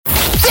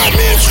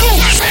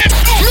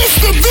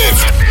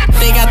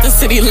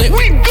City lit.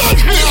 We got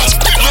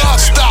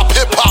non-stop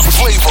hip-hop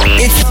flavor.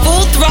 It's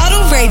Full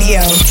Throttle Radio.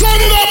 Turn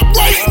it up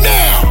right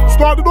now.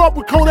 Started off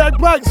with Kodak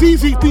Black,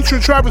 ZZ featuring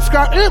Travis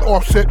Scott and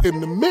Offset in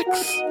the mix.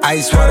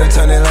 Ice water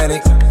turn Atlantic.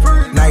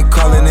 Night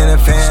calling in a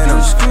phantom.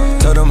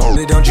 Told them,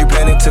 holy, don't you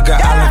panic. Took an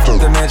island from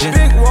the mansion.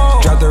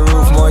 Drop the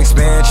roof, more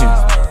expansion.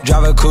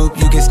 Drive a coupe,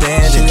 you can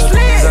stand it.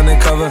 It's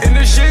undercover.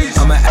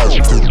 I'm an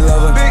absolute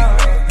lover.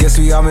 Guess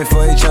we all meant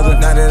for each other.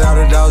 Now that all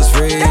the dogs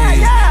free,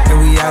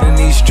 and we out in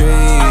these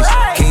streets.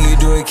 Can you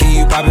do it? Can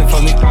you pop it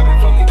for me?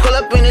 Pull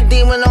up in a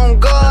demon on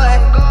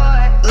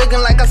guard. Looking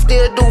like I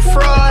still do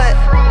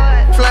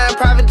fraud. Flying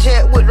private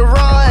jet with the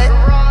rod.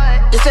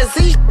 It's that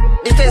Z,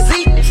 it's that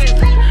Z.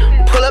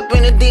 Pull up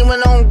in a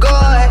demon on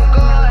guard.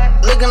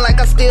 Looking like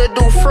I still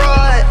do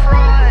fraud.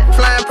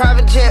 Flying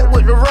private jet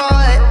with the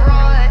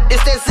rod.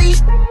 It's that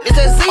Z, it's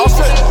that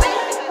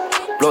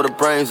Z. Blow the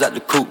brains out the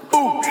coop.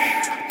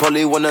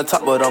 Polly wanna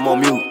talk, but I'm on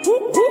mute.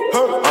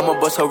 I'ma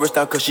bust her wrist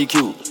down cause she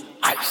cute.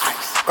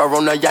 Girl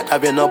on the yacht,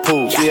 I've been on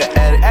pool. She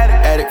an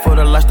addict for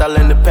the lifestyle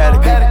and the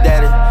paddock.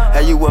 Daddy,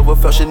 have you ever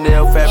felt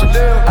Chanel fabric?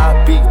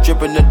 I be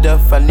dripping to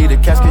death, I need a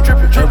casket.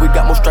 And we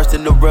got more strikes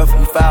in the rough,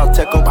 he foul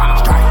tech em.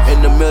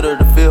 In the middle of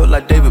the field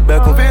like David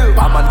Beckham.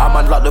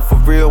 I'm locked up for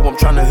real, I'm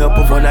tryna help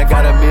him. When I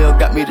got a meal,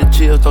 got me the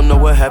chills, don't know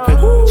what happened.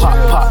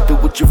 Pop, do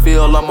what you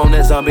feel, I'm on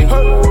that zombie.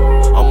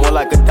 I'm more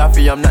like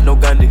Gaddafi, I'm not no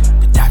Gandhi.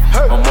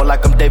 I'm more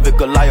like I'm David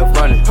Goliath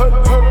running.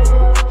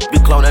 Be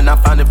cloning, I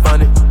find it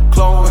funny.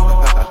 Clone,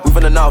 we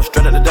finna know,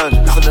 straight out the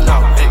dungeon. Finna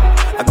know,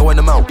 I go in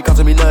the mouth, because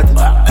of me nothing.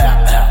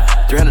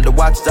 300 the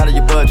watch is out of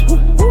your budget.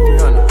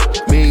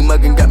 300. Mean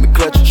muggin' got me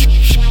clutching.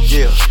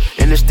 Yeah,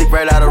 and this stick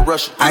right out of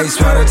Russia. Ice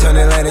water turn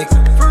Atlantic.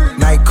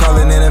 Night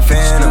calling in a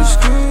phantom.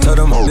 Told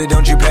them, holy,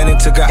 don't you panic.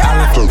 Took an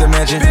island from the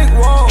mansion.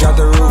 Drop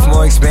the roof,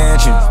 more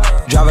expansion.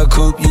 Drive a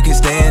coupe, you can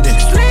stand it.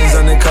 It's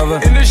undercover.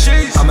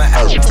 I'm an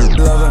absolute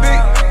lover.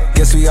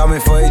 Guess we all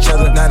meant for each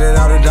other. Now that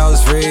all the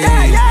dogs free,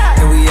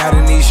 and we out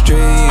in these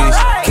streets.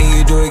 Can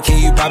you do it? Can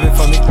you pop it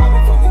for me?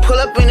 Pull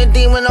up in a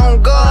demon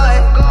on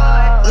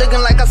guard.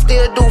 Looking like I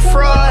still do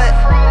fraud.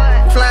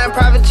 Flying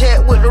private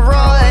jet with the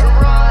rod.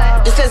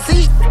 It's that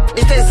Z,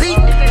 it's that Z.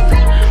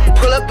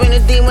 Pull up in a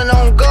demon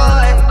on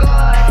guard.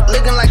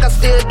 Looking like I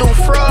still do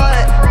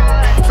fraud.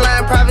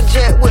 Flying private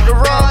jet with the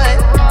rod.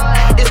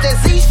 It's that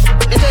Z,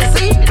 it's that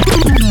Z.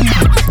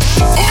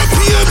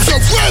 RPM's a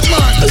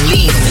redline.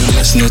 Believe in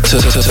listening to.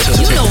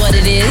 You know what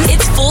it is.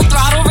 It's Full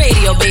Throttle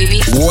Radio, baby.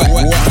 What?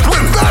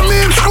 With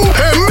Batman Scoop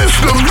and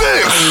Mr.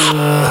 Mix.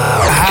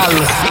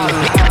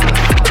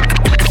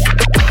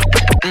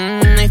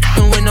 They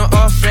fucking with no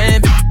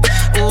off-ramp.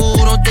 Ooh,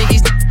 don't think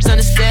these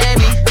understand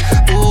me.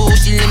 Ooh,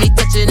 she let me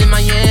touch it in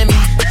Miami.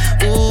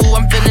 Ooh,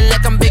 I'm feeling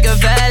like I'm Bigger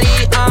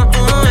Valley.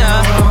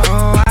 Yeah.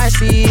 Oh, I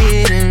see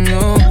it in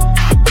you.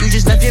 You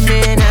just left your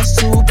man, that's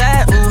too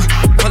bad. Ooh,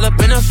 pull up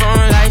in the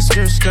phone like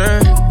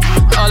skirt.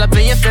 All up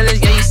in your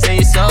feelings, yeah, you say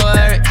you so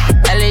hurt.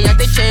 LA got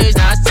they changed,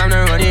 now it's time to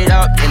run it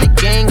up. And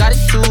the gang got it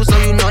too, so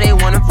you know they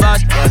wanna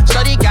fuss. Yeah.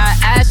 Shorty got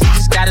ass, she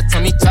just gotta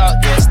tell me talk.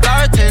 Yeah,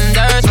 star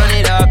tenders, run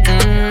it up.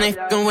 They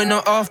fucking with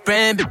no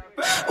off-brand,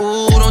 but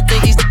ooh, don't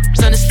think these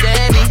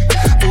understand me.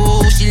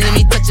 Ooh, she let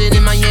me touch it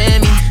in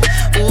Miami.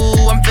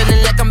 Ooh, I'm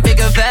feeling like I'm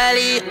Bigger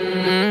Valley.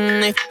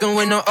 They fucking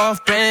with no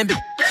off-brand, but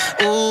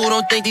ooh,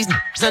 don't think these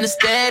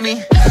understand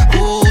me.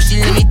 Ooh,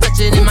 she let me touch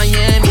it in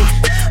Miami.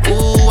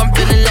 Ooh, I'm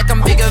feeling like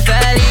I'm Bigger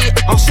Valley.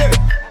 Oh shit.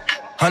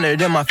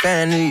 100 in my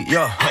family,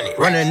 yeah.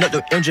 Running up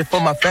the engine for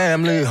my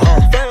family,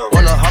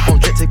 Wanna hop on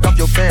jet, take off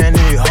your fanny,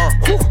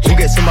 Who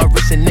gets in my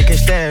wrist and they can't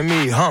stand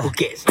me, Who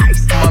gets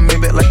ice? My main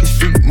bet like it's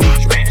street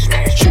meat.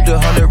 Shoot the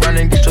 100 round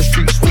and get your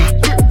street sweet.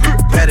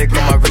 Paddock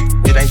on my wrist,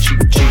 it ain't cheap.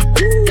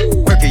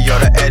 Perky, y'all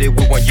the addict,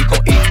 with one you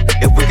gon' eat.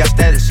 If we got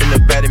status in the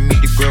bed and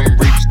meet the grim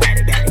reaps.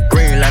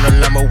 Green line on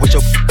limo with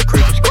your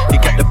creepers. He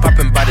got the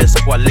poppin' body, so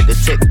I let the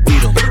tech beat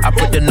him. I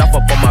put the knife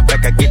up on my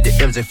back, I get the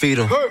M's and feed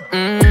him.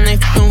 They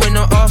fucking with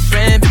no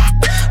off-ramp.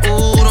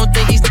 Ooh, don't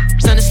think these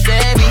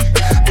understand me.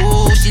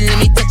 Ooh, she let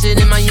me touch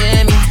it in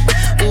Miami.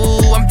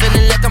 Ooh, I'm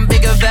feeling like I'm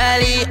Bigger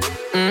Valley.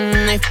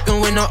 They fucking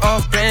with no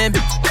off-brand.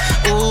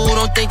 Ooh,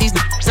 don't think these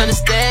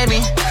understand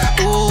me.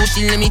 Ooh,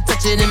 she let me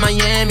touch it in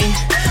Miami.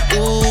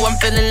 Ooh, I'm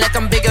feeling like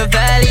I'm Bigger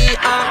Valley.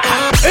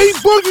 A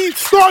Boogie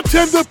Star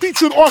Tender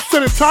featuring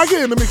Offset and Tiger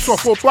in the mix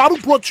off Full Throttle,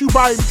 brought to you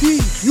by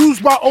Indeed.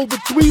 Used by over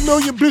 3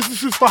 million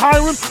businesses for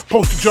hiring.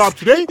 Post a job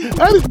today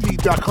at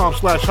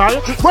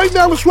Indeed.com/hire. Right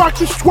now, let's rock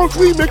this twerk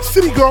remix.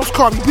 City Girls,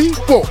 Cardi B,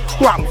 Full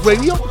Throttle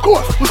Radio. Of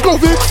course, let's go,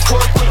 Vince.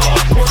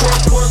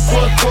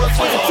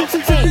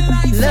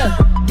 Look,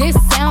 this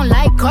sound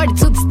like Cardi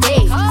to the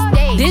stage.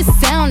 This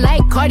sound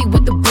like Cardi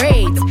with the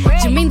braids.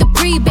 Jermaine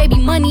Dupri, baby,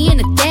 money in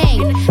the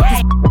thing. This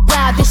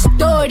wild, this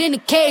stored in the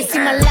case. See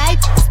my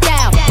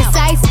lifestyle, it's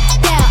ice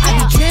down. I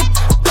be dripped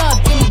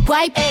up, get me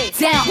wipe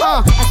down.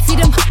 I see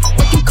them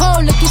looking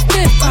cold, looking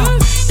stiff.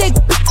 Thick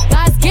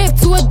God's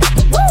gift to a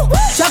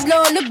drop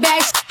low, look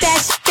back,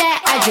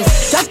 that. I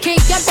just drop kick,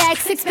 got back,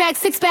 six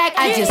pack.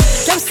 I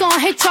just drop song,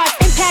 hit charts,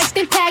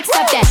 impact.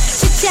 Stop that.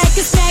 Chit chat,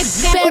 get smack,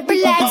 better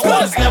relax.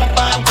 Wanna snap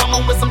by, I'm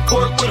coming with some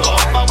pork with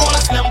off. I wanna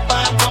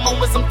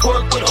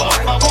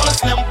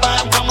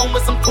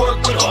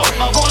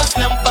I want a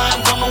slim fine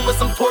woman with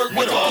some twerk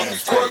with her.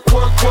 Twerk,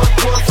 twerk, twerk,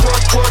 twerk,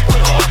 twerk, twerk with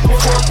her.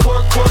 Twerk,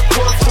 twerk, twerk,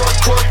 twerk, twerk,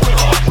 twerk with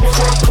her.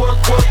 Twerk,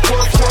 twerk, twerk,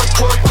 twerk, twerk,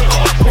 twerk with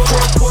her.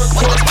 Twerk, twerk, twerk,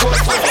 twerk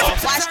with her.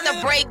 Watch the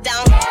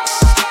breakdown.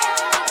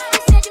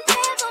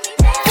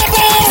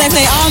 They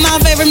play all my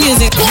favorite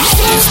music.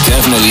 It's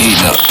definitely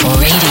heating up.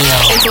 Radio.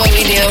 It's what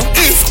we do.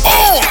 It's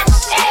on.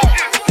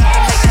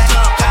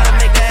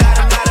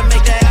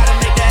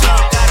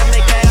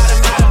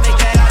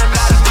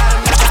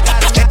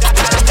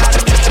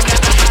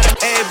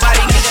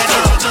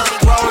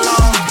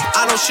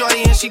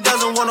 Shorty and she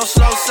doesn't want no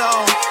slow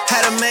song.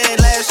 Had a man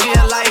last year,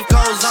 life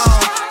goes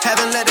on.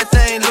 Haven't let the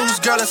thing loose,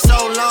 girl, in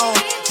so long.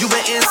 You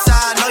been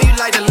inside, know you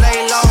like to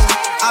lay low.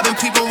 I've been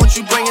peeping what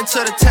you bringing to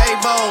the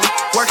table.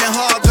 Working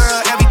hard,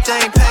 girl,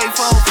 everything paid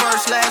for.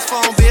 First, last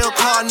phone bill,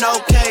 car, no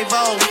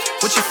cable.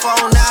 With your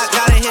phone out,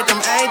 gotta hit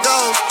them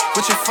angles.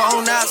 With your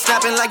phone out,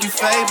 snapping like you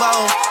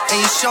Fable. And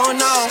you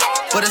showing off,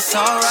 but it's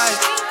alright.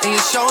 And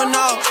you showing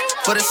off,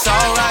 but it's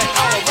alright.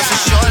 It's a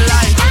short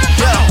life,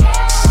 yeah.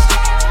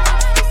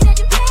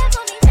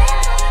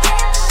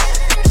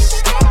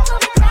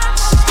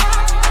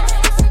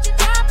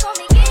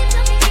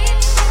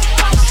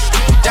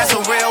 That's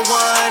a real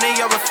one in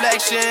your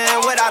reflection.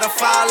 Without a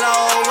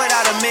follow,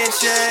 without a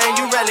mention.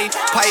 You really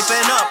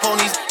piping up on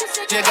these.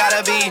 You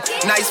gotta be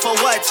nice for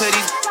what to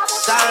these.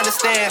 I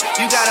understand.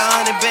 You got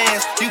 100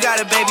 bands, you got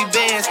a baby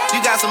bands,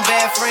 you got some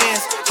bad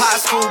friends. High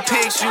school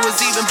pics, you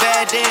was even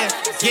bad then.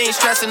 You ain't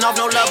stressing off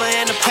no lover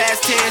in the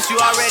past tense. You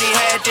already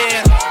had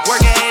them.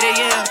 Work at 8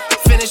 a.m.,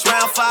 finish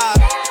round 5.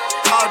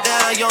 Fall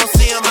down, you don't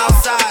see them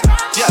outside.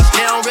 Yeah,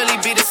 they don't really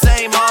be the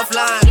same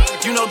offline.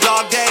 You know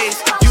dog days,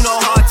 you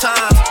know hard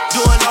times.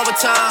 Doing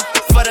overtime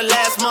for the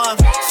last month.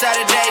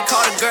 Saturday,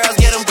 call the girls,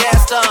 get them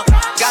gassed up.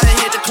 Gotta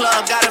hit the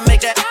club, gotta make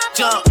that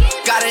jump.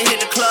 Gotta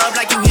hit the club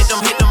like you hit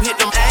them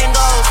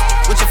angles.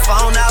 With your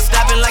phone out,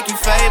 snapping like you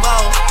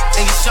Fable.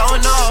 And you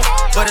showing off,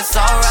 but it's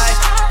alright.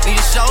 And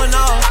you showing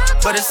off,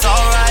 but it's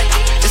alright.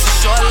 It's a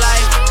short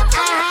life.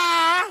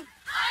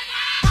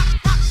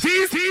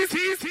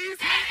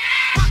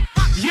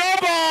 Your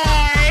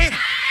boy,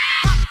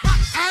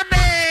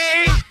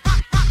 Ame.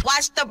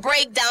 Watch the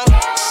breakdown.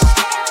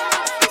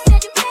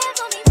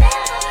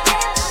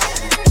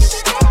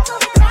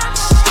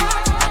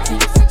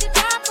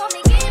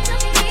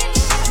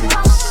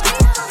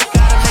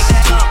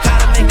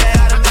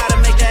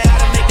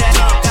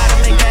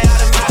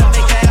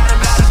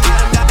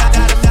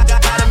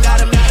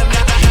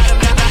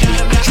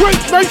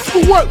 Drake, Nice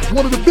for What?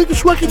 One of the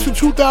biggest records in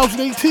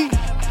 2018.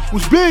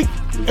 Was big.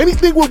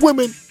 Anything with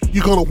women,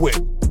 you're gonna win.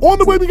 On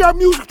the way, we got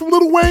music from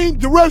Lil Wayne,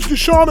 Derez,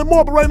 Deshaun, and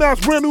more, but right now it's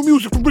brand new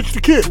music from Rich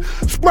the Kid.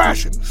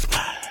 Splashing.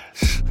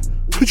 Splash.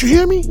 Did you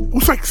hear me? It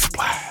was like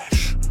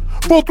splash.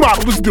 Full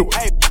throttle, let's do it.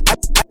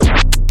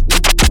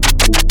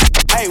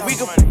 Hey, we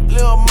can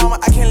Lil Mama,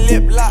 I can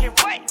lip lock.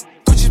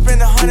 Gucci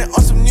spend 100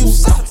 on some new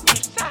socks.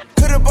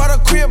 Could've bought a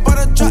crib, bought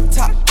a drop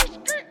top.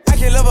 I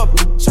can love a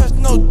trust,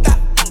 no doubt.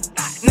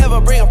 Never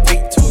bring a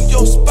freak to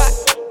your spot.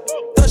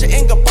 Doja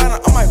and Gabbana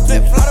on my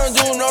flip-flop. I don't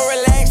do no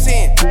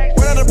relaxing.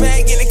 Run out the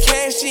bag, get the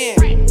cash in.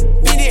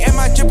 Beat it and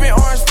my drippin'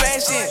 orange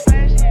flashing.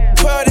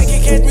 12, they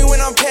can catch me when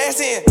I'm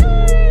passing.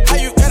 How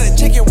you gotta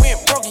check it when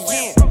broke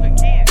again?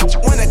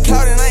 When the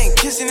cloud and I ain't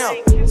kissing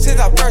them. Since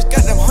I first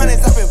got them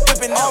hundreds, I've been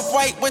flipping them.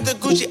 Off-white with the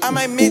Gucci, I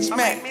might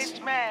mismatch.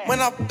 When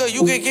I fuck her,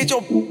 you can get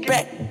your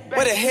back.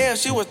 Where the hell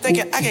she was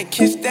thinking I can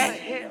kiss that?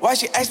 Why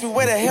she asked me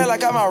where the hell I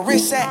got my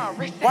wrist at?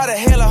 Why the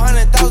hell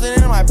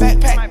 100,000 in my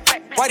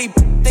backpack? Why these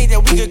think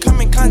that we could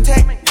come in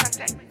contact?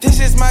 This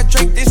is my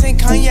Drake, this ain't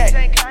cognac.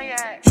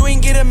 You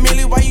ain't get a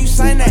milli, why you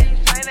sign that?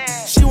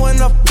 She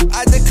wanna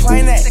I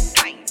decline that.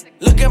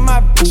 Look at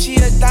my bitch, she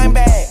a dime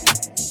bag.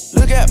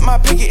 Look at my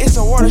picket, it's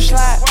a water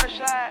slide.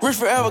 Rich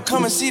forever,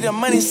 come and see the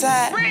money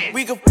side.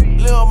 We can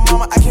Lil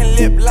Mama, I can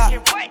lip lock.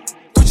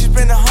 Gucci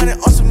spend 100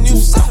 on some new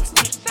socks.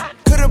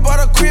 Could've bought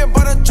a crib,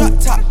 bought a drop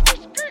top.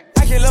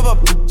 I can love a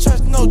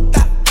trust, no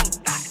doubt.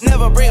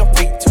 Never bring a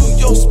freak to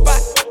your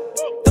spot.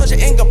 Doja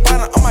and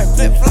Gabbana on my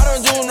flip-flop. I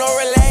don't do no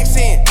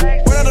relaxing.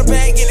 Run out the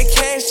bag, get the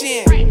cash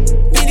in.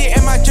 Beat it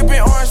and my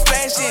drippin' orange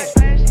flashing.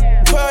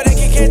 12, they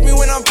can catch me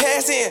when I'm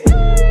passing.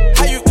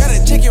 How you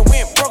gotta check it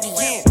when broke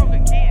again?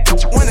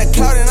 When the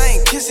cloud and I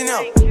ain't kissing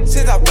them.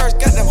 Since I first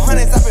got them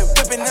hundreds, I've been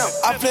flipping them.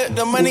 I flip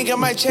the money, got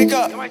my check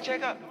up.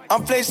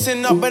 I'm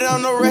flexing up, but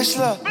I'm no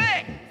wrestler.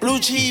 Blue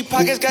cheese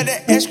pockets got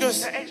the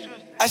extras.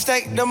 I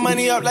stack the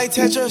money up like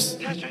Tetris.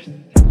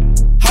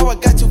 How I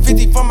got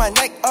 250 from my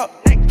neck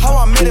up. How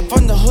I made it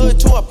from the hood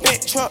to a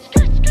big truck.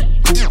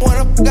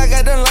 Wanna fuck, I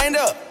got them lined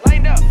up.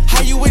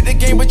 How you with the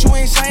game but you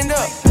ain't signed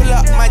up? Pull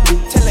up my dick,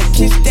 tell her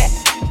kiss that.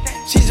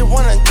 She just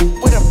wanna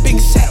with a big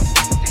saddle.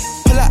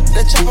 Pull out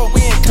the chopper,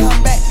 we in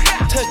combat.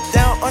 Touch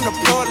down on the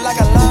floor like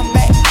a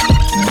linebacker.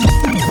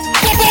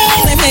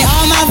 They play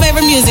all my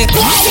favorite music.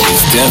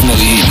 It's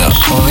definitely heating up.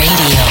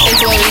 Radio.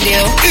 It's what we do.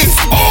 It's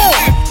on.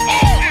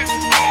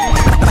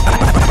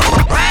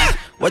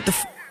 What the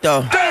f***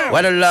 though?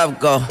 Where the love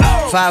go?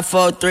 5,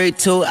 4, 3,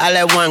 2, I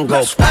let one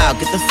go. Wow,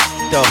 get the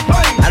f*** though.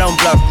 I don't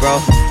bluff, bro.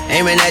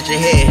 Aiming at your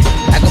head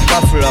like a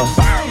buffalo.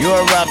 You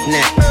a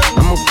roughneck,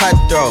 I'm a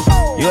cutthroat.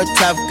 You a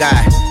tough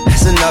guy,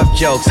 that's enough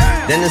jokes.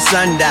 Then the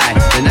sun died,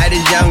 the night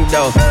is young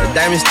though. The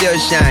diamond still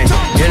shine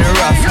in a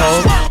rough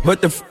hole.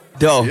 What the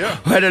though?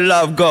 Where the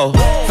love go?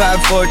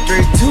 5, 4,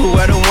 3, 2,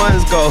 where the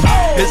ones go?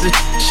 It's a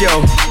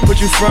show, put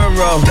you front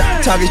row.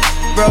 Talking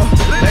bro,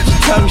 let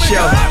your tongue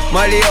show.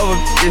 Money over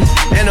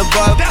and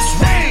above,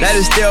 that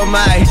is still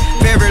my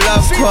favorite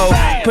love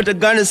quote. Put the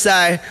gun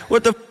aside,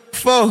 what the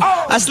for?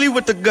 I sleep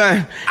with the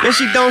gun, and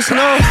she don't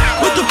snow.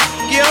 What the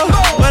yo?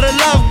 Where the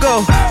love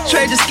go?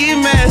 Trade the ski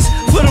mask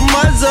for the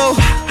muzzle.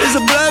 It's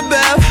a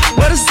bloodbath,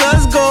 where the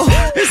suns go.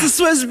 It's a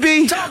Swiss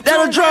beat, that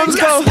the drums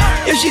go.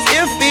 If she's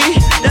iffy,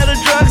 that the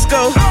drugs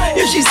go.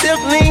 If she's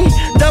simply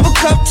double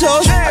cup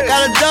toast, I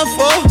got a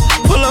duffel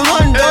full of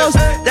hundos.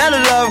 That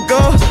the love go.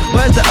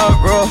 Where's the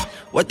uproar?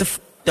 What the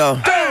though?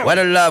 Where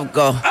the love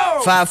go?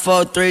 5,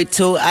 4, 3,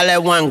 2, I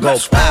let one go.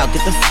 Wow,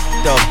 get the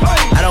though.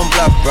 I don't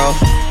bluff, bro.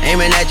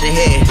 Aiming at your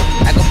head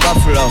like a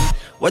buffalo.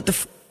 What the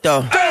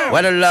though?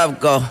 Where the love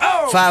go?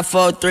 5,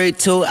 4, 3,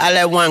 2, I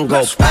let one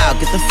go. Wow,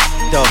 get the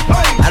though.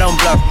 I don't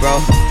bluff,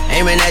 bro.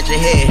 Aiming at your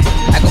head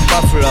like a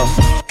buffalo.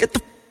 Get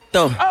the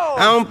though.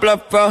 I don't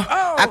bluff, bro.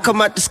 I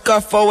come out the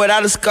scuffle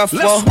without a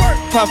scuffle.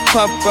 Puff,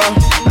 puff, bro.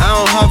 I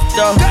don't huff,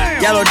 though.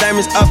 Yellow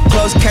diamonds up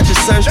close, catch a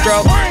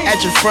sunstroke. At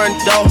your front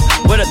door,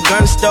 with a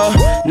gun store.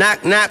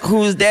 Knock, knock,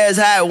 who's there's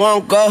how it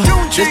won't go.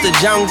 Just the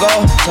jungle,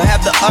 so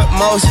have the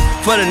utmost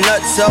for the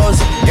nutsos.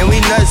 And we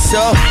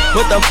nutso.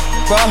 What the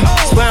bro?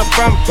 That's where I'm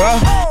from, bro.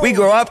 We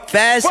grow up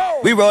fast,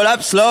 we roll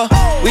up slow.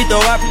 We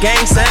throw up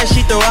gang signs,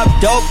 she throw up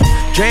dope.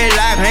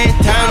 Dreadlock, hang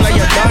time like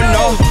you don't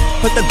know.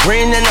 Put the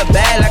green in the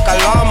bag like a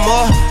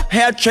lawnmower.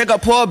 Hair trigger,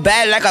 pull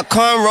back like a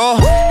cornrow.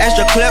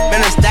 Extra clip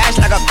in the stash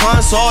like a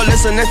console.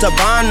 Listening to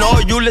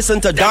Bono, you listen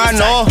to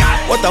Dono.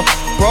 What the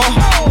bro?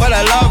 Where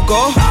the love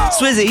go?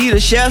 Swizzy, he the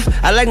chef,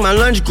 I like my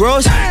lunch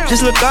gross.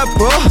 Just look up,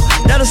 bro,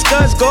 there the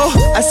scuds go.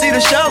 I see the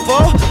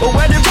shovel, but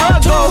where did bro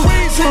go?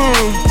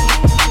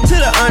 To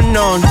the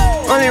unknown.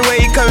 Only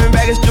way he coming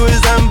back is through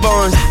his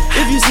unborns.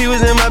 If you see what's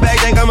in my bag,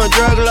 think I'm a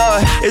drug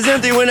lord. It's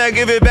empty when I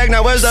give it back,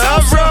 now where's the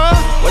uproar?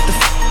 What the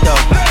though?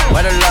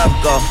 Where the love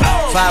go?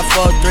 5,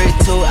 4, 3,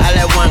 2, I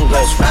let one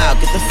go. Wow,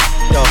 get the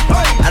though.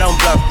 I don't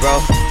bluff,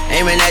 bro.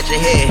 Aiming at your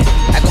head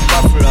like a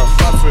buffalo,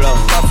 buffalo,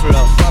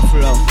 buffalo,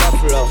 buffalo,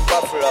 buffalo,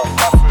 buffalo,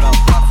 buffalo,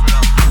 buffalo.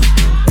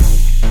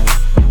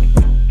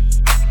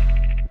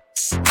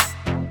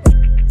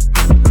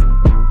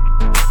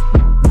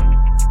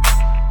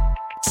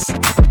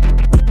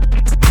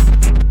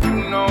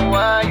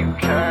 Why you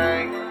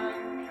can't?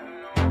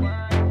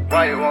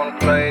 Why you wanna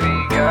play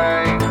these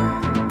games?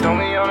 Tell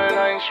me on it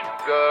ain't you,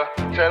 girl.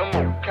 Tell them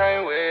who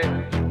came with.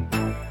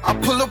 I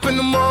pull up in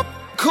the mug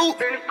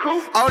coupe.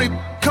 All these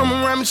come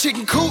around me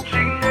chicken coop.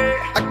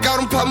 I got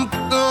them poppin'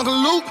 Uncle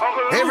Luke.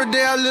 Every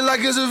day I look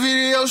like it's a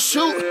video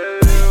shoot.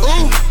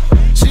 Ooh,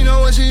 she know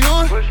what she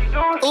doing.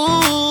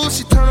 Ooh,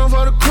 she turn on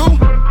for the crew.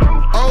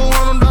 Oh,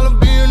 $100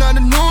 bill, not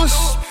the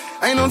newest.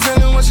 Ain't no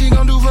telling what she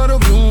gon' do for the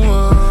blue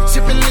one.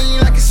 Sippin'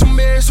 lean like it's some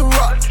berries, so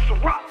rock.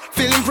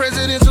 Feeling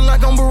presidential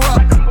like I'm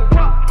Barack.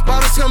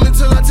 Bottles coming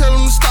till I tell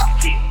them to stop.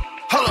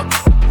 Hold up,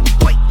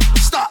 wait,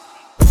 stop.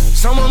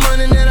 So much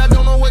money that I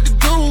don't know what to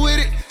do with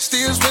it.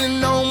 Still spending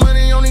no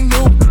money on these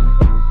new.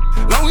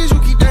 Long as you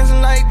keep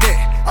dancing like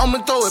that,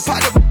 I'ma throw it,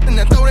 pop the and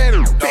then throw that.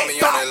 Don't be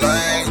on that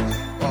lane,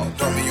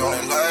 don't be on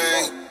that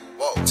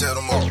lane. Tell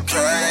them what you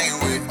came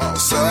with, the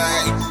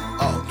same.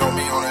 Don't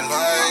be on that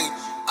lane.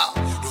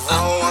 I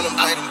don't wanna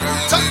play them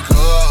games.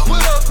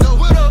 What up, though,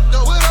 what up,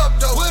 though, what up,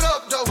 though, what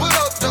up, though, what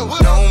up, though,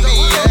 what up, don't be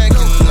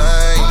acting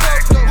like. What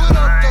up, though,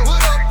 what up, though, what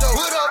up, though,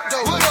 what up,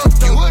 though, what up,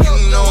 though, what up,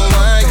 you know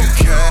why you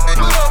can't.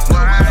 What up,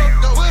 though, what up,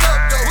 though, what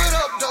up, though, what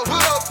up, though,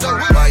 what up, though,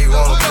 what up, why you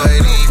wanna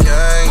play these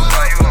games?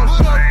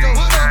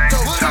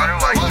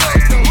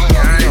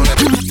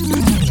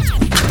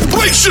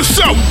 Brace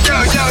yourself!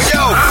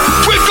 Yo,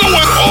 we're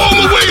going all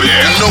the way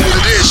there. You know what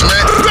it is,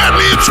 man.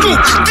 Batman Scoop,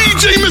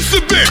 DJ Mr.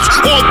 Vince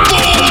on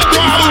Full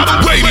Throttle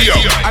Radio.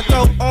 I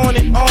go on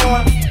and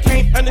on,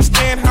 can't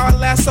understand how I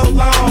last so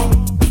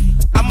long.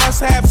 I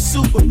must have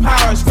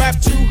superpowers, rap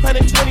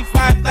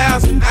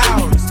 225,000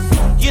 hours.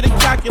 Get a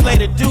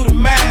calculator, do the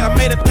math. I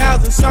made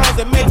 1,000 songs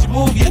that made you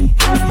move, yeah.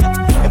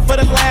 And for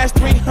the last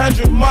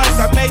 300 months,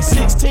 I made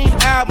 16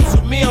 albums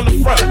with me on the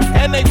front,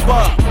 and they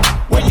bump.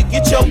 Where you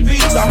get your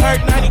beats, I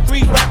heard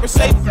 93 rappers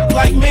say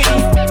like me.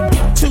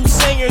 2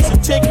 singers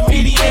and 10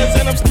 comedians,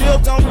 and I'm still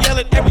gon' yell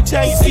it every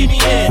time you see me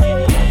in.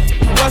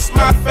 What's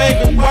my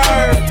favorite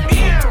word?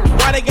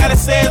 Why they gotta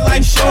say it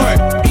like short?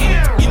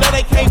 You know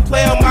they can't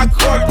play on my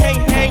court,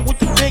 can't hang with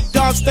the big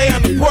dogs, stay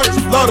on the porch.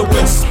 Blow the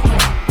whistle.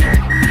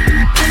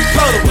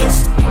 Blow the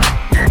whistle.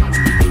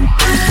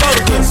 Blow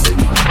the whistle.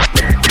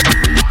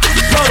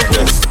 Blow the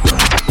whistle.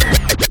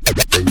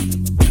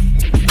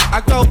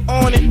 I go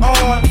on and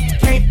on,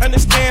 can't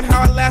understand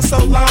how I last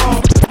so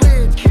long.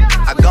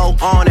 I go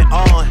on and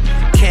on,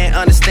 can't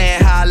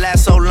understand how I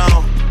last so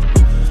long.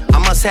 I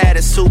must have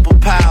the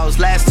superpowers,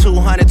 last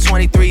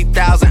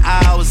 223,000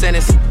 hours, and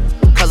it's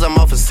cause I'm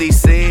off of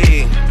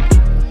CC.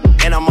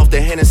 And I'm off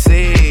the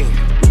Hennessy.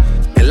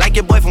 And like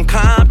your boy from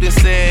Compton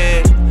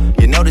said,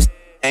 you know this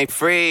ain't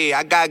free.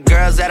 I got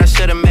girls that I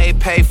should've made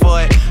pay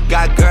for it.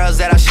 Got girls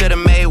that I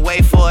should've made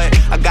wait for it.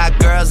 I got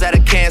girls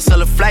that'll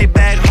cancel a flight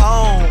back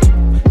home.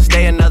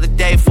 Stay another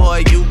day for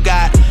it. You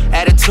got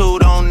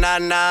attitude on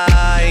nana,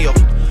 yo.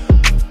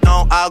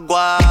 On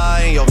agua,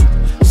 and yo.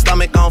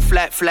 Stomach on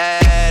flat,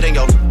 and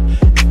yo.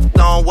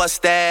 On what's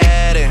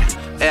that? And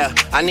yeah,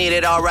 I need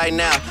it all right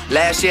now.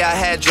 Last year I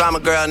had drama,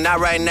 girl, not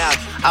right now.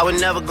 I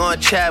would never go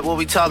and chat what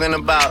we talking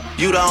about.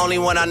 You the only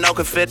one I know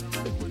can fit.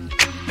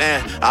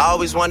 Man, I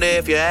always wonder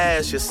if you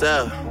ask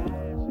yourself,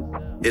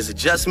 is it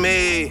just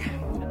me?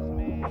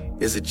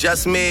 Is it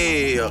just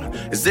me? Or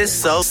is this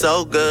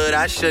so good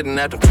I shouldn't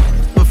have to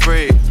for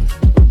free?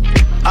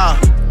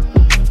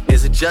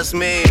 Is it just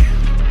me?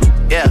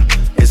 Yeah,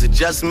 is it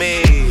just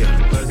me?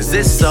 Is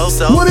this so what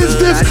good? What is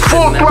this?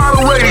 Full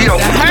Throttle Radio.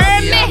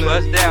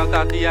 Bust down,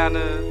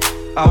 Tatiana.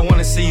 I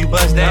wanna see you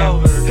bust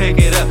down. Pick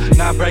it up,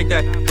 now break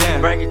that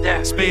down. Break it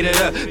down. Speed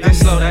it up, then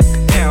slow that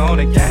down on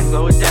the gang.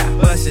 Slow it down.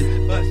 Bust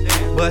it,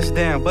 bust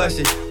down, bust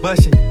it,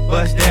 bust it,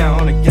 bust down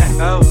on the gang.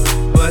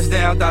 Bust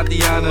down,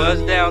 Tatiana.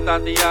 Bust down,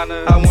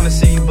 Tatiana. I wanna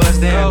see you bust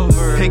down.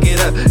 Pick it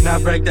up, now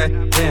break that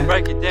down.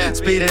 Break it down.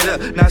 Speed it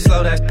up, now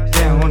slow that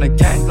down on the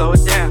gang. Slow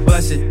it down.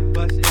 Bust it,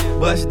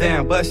 bust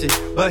down, bust it,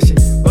 bust it,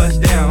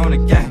 bust down on the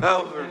gang.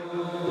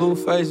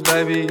 Blueface,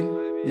 baby.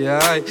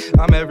 Yeah,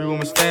 I'm every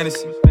woman's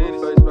fantasy.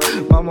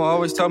 Mama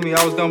always told me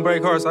I was gonna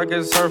break hearts. I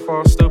guess it's her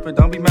fault, stupid.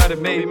 Don't be mad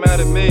at me.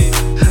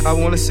 I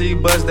wanna see you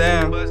bust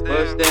down.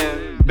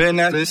 Been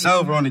at this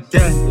over on the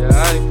gang.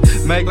 Yeah,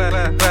 make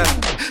clap.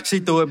 She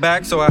threw it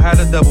back, so I had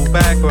to double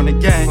back on the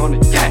gang.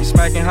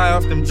 Smacking high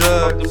off them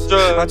drugs.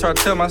 I tried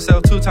to tell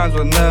myself 2 times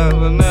was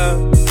enough.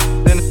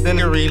 Then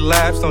it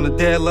relapsed on the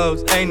dead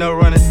lows. Ain't no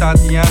running,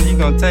 Tatiana. You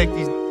gon' take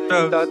these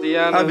drugs.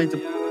 Tatiana. I beat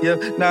the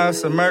now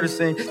it's a murder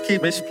scene.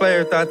 Keep bitch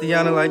player,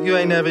 Tatiana, like you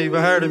ain't never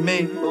even heard of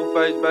me.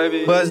 Blueface,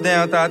 baby. Buzz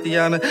down,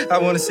 Tatiana. I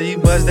wanna see you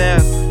buzz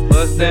down.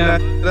 Buzz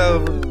down.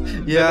 Over.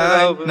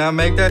 Yeah, over. Now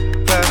make that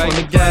clap on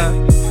the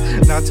gang.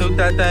 Now toot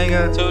that thing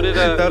up. Toot it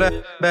up. Throw that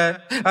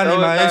back. I need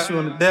my issue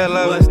on the dead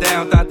low. Buzz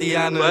down,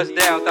 Tatiana. Buzz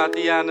down,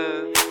 Tatiana.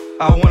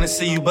 I wanna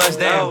see you buzz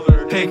down.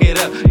 Pick it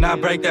up, now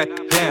break that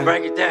down.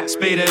 Break it down.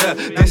 Speed it up,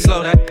 then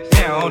slow that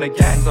down on the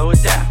gang. Slow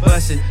it down.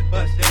 Bust it,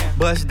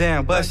 bust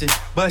down, bust it,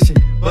 bust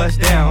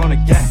down on the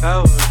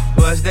gang.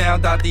 Bust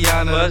down,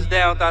 Tatiana. Bust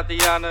down,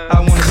 Tatiana. I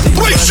wanna see you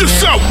brace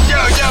yourself. Yo.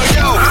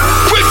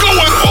 We're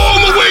going all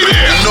the way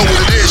there. You know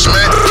what it is,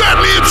 man.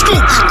 Fatman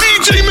Scoop,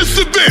 DJ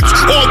Mr. Vince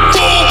on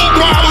Full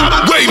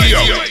Throttle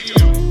Radio.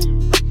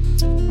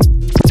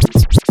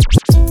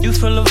 You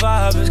feel the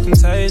vibe, it's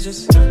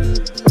contagious.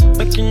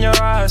 Look in your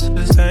eyes,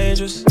 it's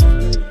dangerous.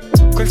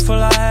 Grateful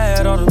I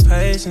had all the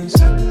patience.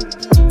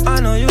 I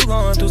know you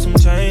going through some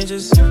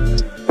changes.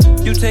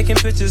 You taking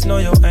pictures, know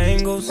your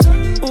angles.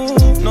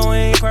 Ooh, no, we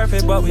ain't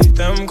perfect, but we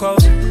them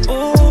close.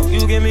 Ooh,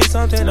 you give me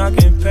something I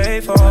can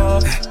pay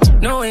for.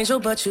 No angel,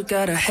 but you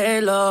got a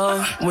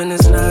halo. When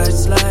it's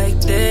nights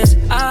like this,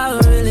 I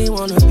really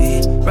wanna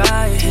be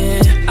right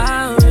here.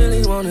 I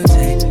really wanna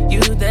take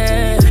you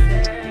there.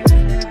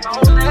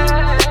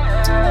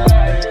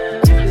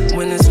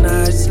 When it's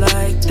nights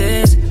like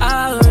this,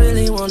 I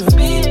really wanna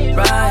be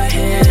right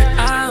here.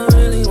 I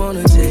really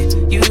wanna take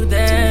you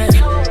there.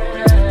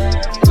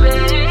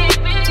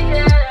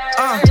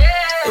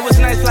 It was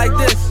nights like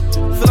this,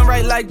 feeling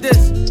right like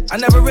this. I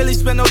never really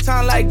spent no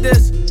time like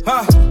this,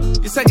 huh?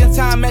 Your second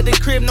time at the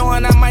crib,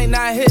 knowing I might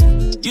not hit.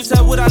 You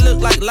said what I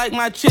look like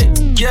my chick,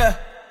 yeah.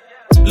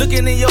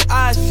 Looking in your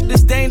eyes,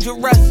 this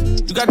dangerous.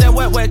 You got that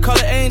wet, call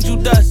it angel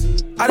dust.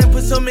 I done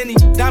put so many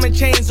diamond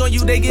chains on you,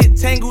 they get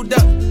tangled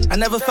up. I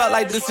never felt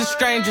like this is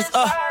strangers,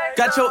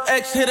 Got your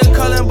ex hit a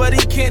calling, but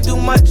he can't do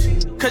much.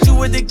 Cause you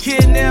with the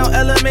kid now,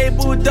 LMA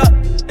booed up.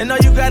 And all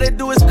you gotta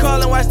do is call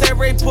and watch that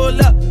Ray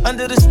pull up.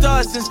 Under the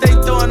stars, since they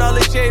throwing all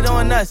the shade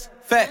on us.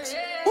 Facts.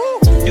 Woo.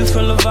 You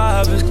feel the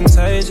vibe, it's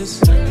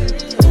contagious.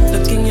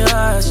 Look in your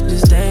eyes,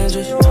 it's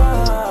dangerous.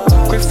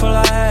 Grateful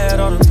I had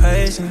all the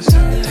patience.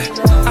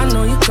 I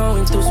know you're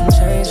going through some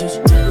changes.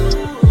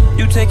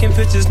 You taking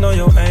pictures, know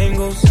your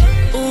angles.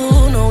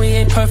 Ooh, no, we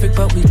ain't perfect,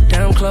 but we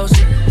damn close.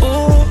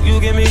 Ooh, you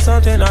give me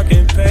something I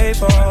can pay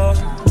for.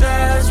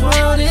 That's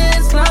what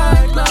it's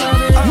like,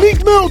 loving.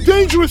 Meek Mill,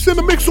 Dangerous in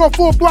the mix on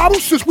Full Throttle.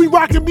 Since we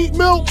rockin' Meek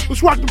Mill,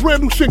 let's rock the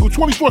brand new single,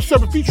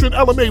 24/7 featuring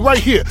LMA right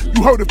here.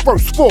 You heard it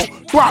first, Full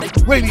Throttle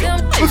Radio.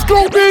 Let's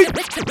go, Meek.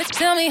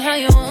 Tell me how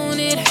you want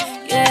it,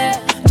 yeah.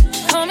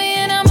 Call me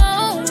and I'm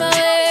on my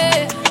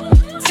way.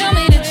 Tell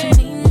me that you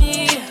need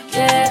me,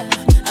 yeah.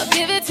 I'll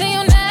give it to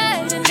you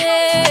night and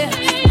day.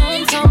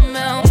 I'm talking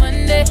about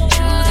Monday,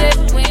 Tuesday,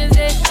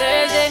 Wednesday,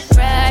 Thursday,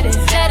 Friday,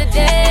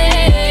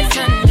 Saturday,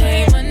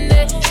 Sunday,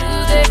 Monday,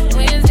 Tuesday,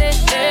 Wednesday,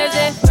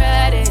 Thursday,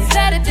 Friday,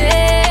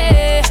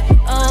 Saturday,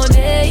 all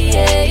day,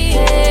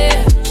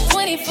 yeah.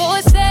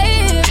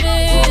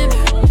 24/7,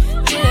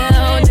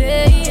 yeah, all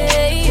day,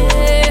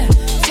 yeah.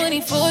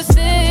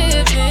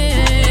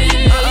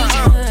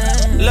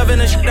 24/7. Loving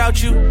the shit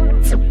out you.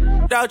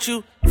 without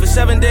you for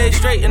 7 days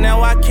straight, and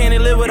now I can't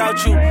live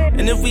without you.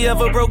 And if we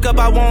ever broke up,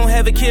 I won't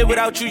have a kid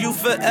without you. You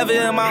forever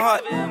in my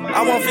heart.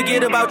 I won't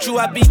forget about you.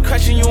 I be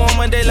crushing you on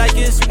Monday like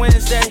it's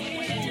Wednesday.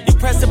 You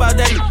pressed about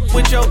that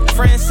what your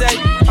friends say.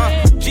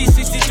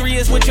 G63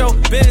 is what your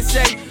business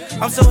say.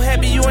 I'm so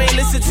happy you ain't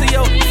listen to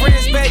your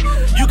friends, babe.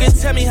 You can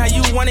tell me how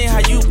you want it, how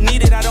you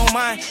need it, I don't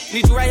mind.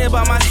 Need you right here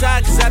by my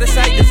side, cause out of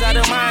sight is out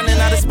of mind. And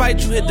out of spite,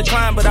 you hit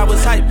decline, but I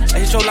was hype. I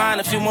hit your line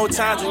a few more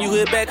times. When you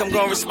hit back, I'm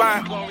gonna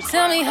respond.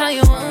 Tell me how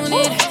you want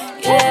it,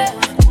 yeah.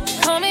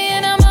 Call me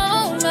and I'm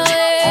on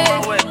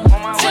my way.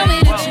 Tell me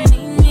that you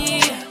need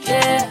me,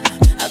 yeah.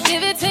 I'll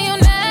give it to you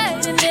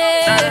night and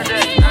day.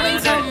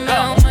 I'm talking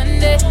about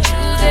Monday,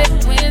 Tuesday,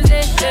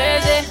 Wednesday,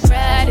 Thursday,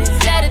 Friday,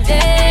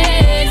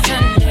 Saturday,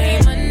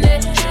 Sunday, Monday,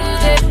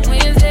 Tuesday,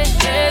 Wednesday,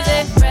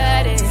 Thursday,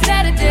 Friday,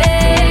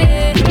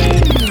 Saturday.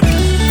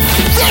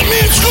 That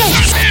means who?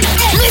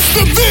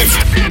 Mr. Vince.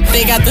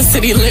 They got the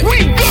city lit.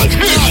 We got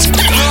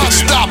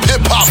non-stop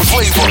hip-hop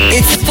flavor.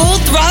 It's Full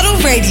Throttle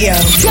Radio.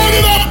 Turn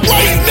it up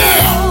right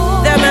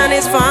now. That man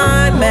is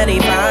fine, man, he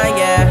fine,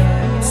 yeah.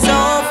 So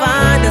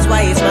fine, that's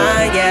why he's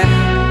mine, yeah.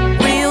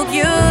 Real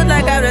cute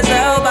like Idris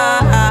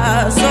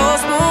Elba. So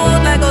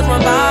smooth like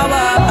Osman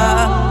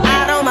Bawa.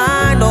 I don't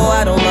mind, no,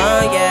 I don't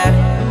mind, yeah.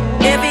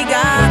 If he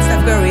got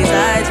Steph Curry's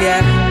eyes,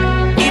 yeah.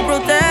 He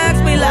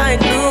protects me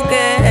like Luke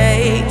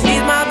Cage.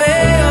 He's my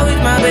baby, oh,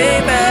 he's my baby.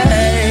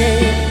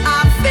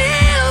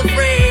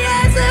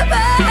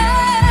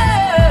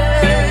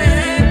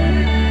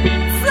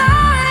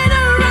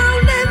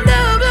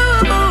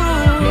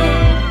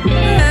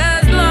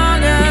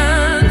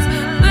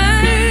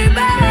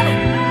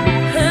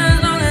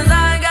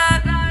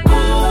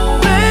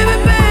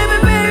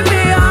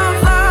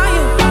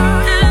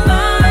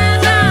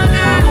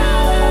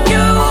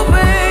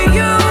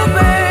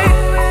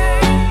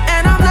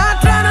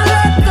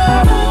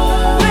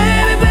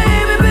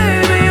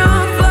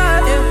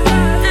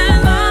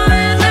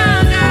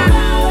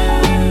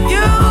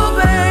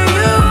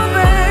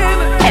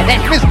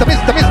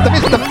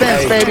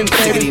 Baby.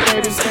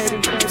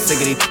 Sick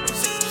of these.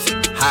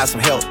 Hire some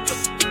help.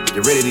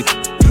 Get rid of these.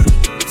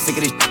 Sick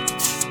of these.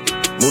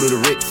 Move to the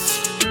Ritz.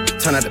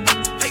 Turn out the.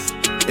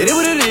 It is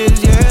what it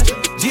is, yeah.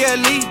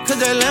 GLE, cause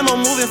that Lambo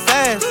moving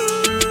fast.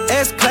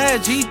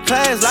 S-Class,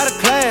 G-Class, lot of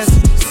class.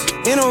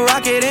 In a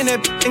rocket, and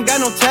that ain't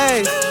got no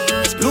tags.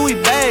 Louis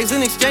bags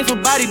in exchange for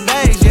body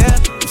bags, yeah.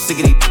 I'm sick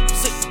of these.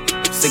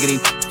 Sick of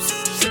these.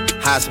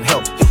 Hire some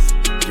help.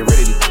 Get rid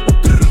of these.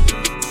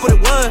 What it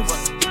was.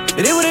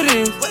 It is what it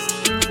is.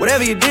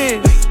 Whatever you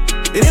did,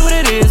 it is what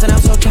it is, and I'm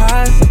so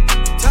tired.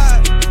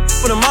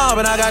 For the mob,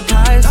 and I got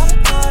ties.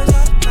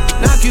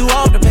 Knock you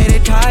off to pay their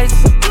ties.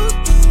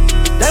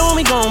 They want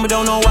me gone, but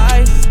don't know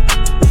why.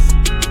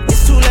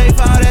 It's too late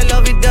for all that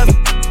lovey-dovey.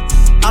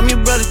 I'm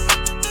your brother,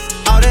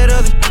 all that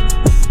other.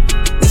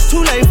 It's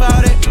too late for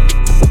all that.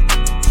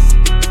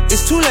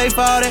 It's too late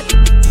for all that.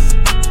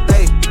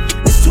 Hey,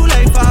 it's too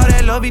late for all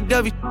that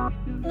lovey-dovey.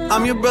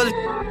 I'm your brother,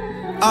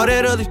 all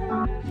that other.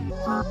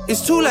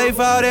 It's too late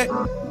for all that.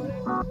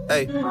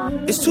 Hey,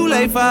 it's too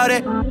late for all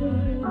that.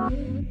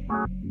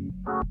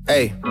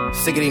 Hey,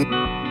 sick of these.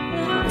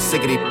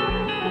 Sick of these.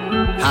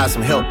 Hire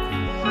some help.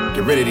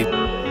 Get rid of these.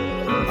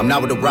 I'm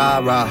not with the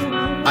rah-rah.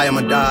 I am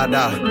a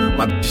da-da.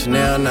 My bitch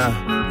Chanel now.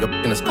 Your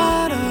in a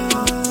Spada.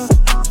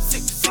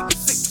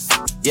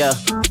 Yeah,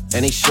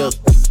 and he shook.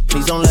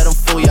 Please don't let them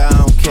fool ya. I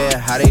don't care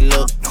how they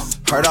look.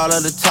 Heard all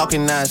of the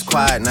talking, now it's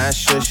quiet, now it's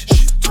shush.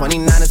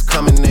 29 is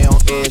coming, they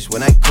on edge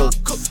when I cook.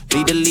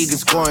 Lead the league in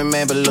scoring,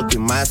 man, but look at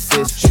my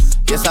assists.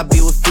 Yes, I be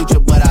with Future,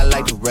 but I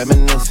like to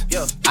reminisce.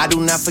 I do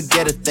not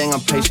forget a thing,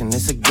 I'm patient,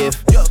 it's a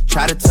gift.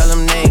 Try to tell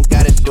them they ain't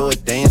gotta do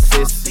it, they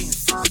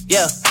insist.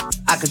 Yeah,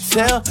 I could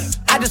tell.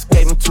 I just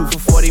gave them 2 for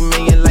 40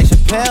 million like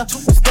Chappelle.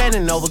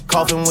 Standing over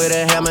coffin with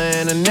a hammer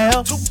and a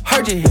nail.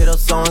 Heard you hit up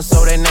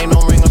so-and-so, that name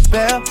don't ring a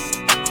bell.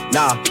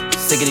 Nah,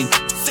 sick of these.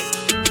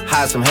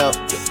 Hire some help,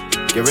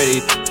 get rid of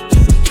these.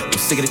 I'm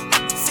sick of it.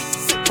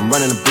 I'm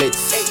running the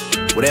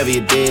blitz, whatever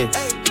you did.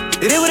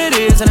 It is what it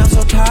is, and I'm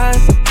so tired.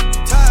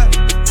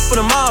 For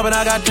the mob, and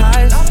I got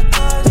ties.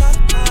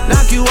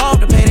 Knock you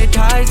off to pay their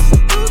ties.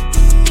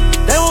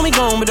 They want me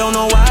gone, but don't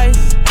know why.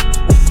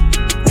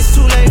 It's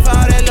too late for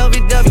all that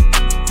lovey-dovey.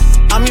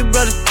 I'm your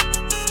brother,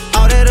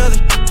 all that other.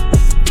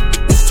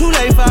 It's too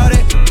late for all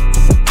that.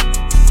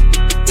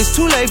 It's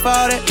too late for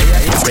all that.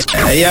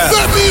 Yeah.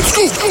 That means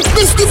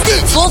Mr.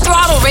 Vince. Full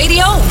Throttle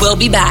Radio, we'll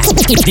be back.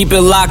 Keep it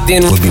locked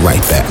in. We'll be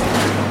right back.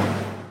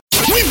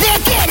 We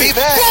back at it.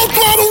 Full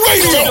Throttle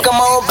Radio.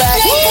 Come on back.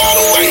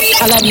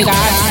 I love you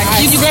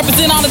guys. You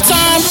represent all the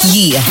time?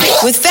 Yeah.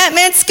 With Fat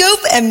Man Scoop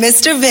and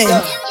Mr. Vin.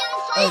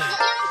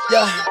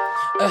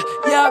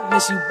 Yeah, I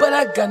miss you, but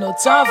I got no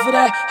time for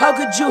that. How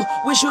could you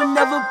wish you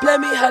never play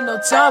me? Had no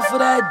time for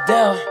that.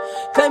 Damn,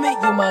 claim it,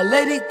 you my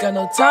lady, got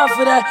no time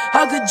for that.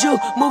 How could you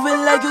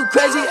moving like you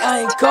crazy? I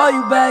ain't call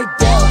you back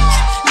down.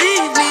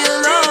 Leave me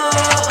alone.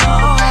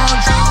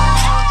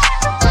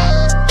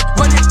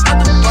 Running out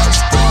the bus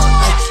stop.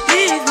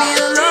 Leave me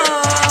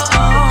alone.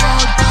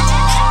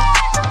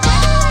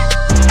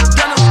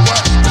 Gonna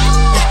work.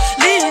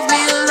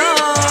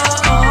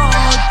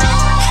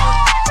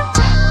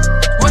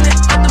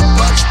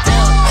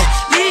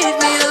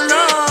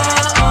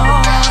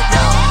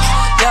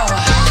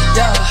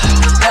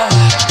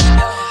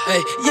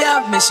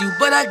 miss you,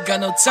 but I got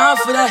no time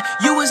for that.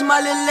 You was my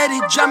little lady,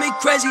 drive me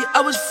crazy.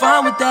 I was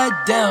fine with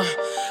that. Damn,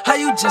 how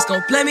you just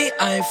gon' play me?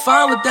 I ain't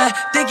fine with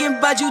that. Thinking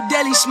about you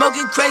daily,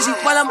 smoking crazy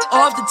while I'm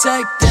off the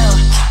tag. Down,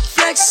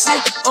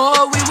 flexing,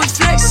 oh we was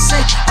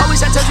flexing.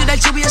 Always I told you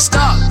that you be a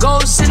star.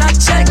 Goals in our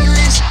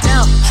checklist.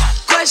 Down,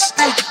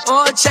 question,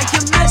 or check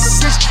your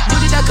message. Knew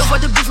that I could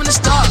afford the beat from the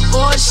start,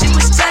 or she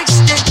was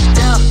texting.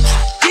 Down,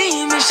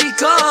 demon she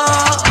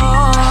called.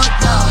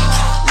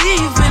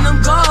 Leaving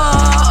them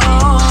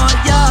gone,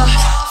 yeah.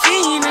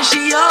 Fiending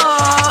she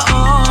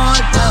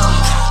on,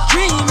 yeah.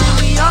 Dreaming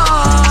we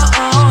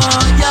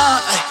on,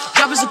 yeah. Ay,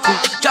 drop is a coupe,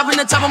 dropping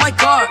the top of my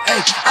car,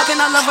 ayy. I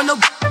cannot love her no.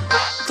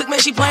 Click man,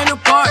 she playing her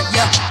part,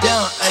 yeah.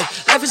 Down, ayy.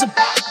 Life is a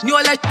knew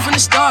all that from the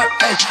start,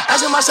 ayy.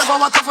 Asking myself how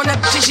I come from that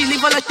bitch and she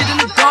leave all that shit in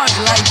the dark,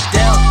 like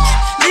damn.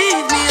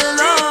 Leave me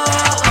alone.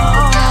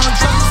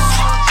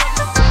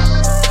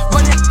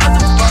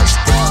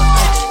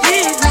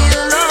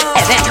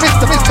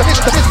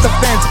 Mr.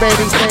 Vince,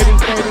 baby.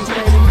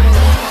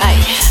 Ay,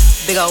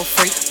 big old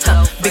freak,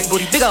 big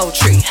booty, big old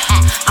tree.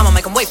 I'ma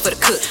make him wait for the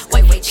cook.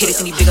 Hit it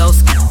in these big old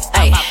skis.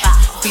 Ay,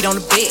 feet on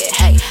the bed.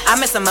 Hey, I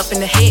mess him up in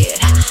the head.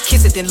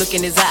 Kiss it, then look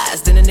in his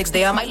eyes. Then the next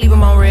day I might leave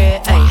him on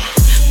red. Ay,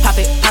 pop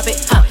it,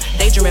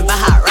 daydreaming by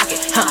hot rocket.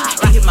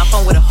 He hit my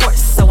phone with a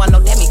horse, so I know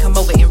that me come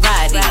over and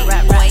ride.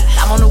 Right.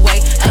 I'm on the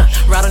way.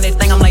 Ride on that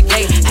thing, I'm like,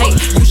 hey.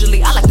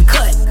 Usually I like to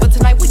cut, but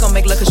tonight we gon'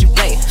 make love 'cause you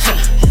play.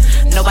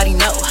 Nobody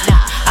know.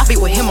 I be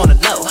with him on the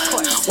low.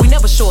 We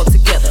never show up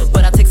together,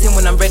 but I text him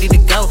when I'm ready to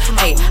go.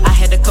 Hey, I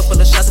had a couple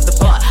of shots at the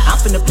bar. I'm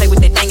finna play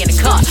with that thing in the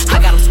car. I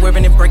got him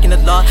swerving and breaking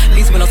the law.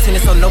 Leaves with no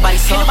tennis, so nobody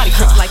saw. Ain't nobody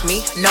crooks like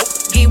me. Nope.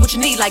 Get what you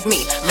need like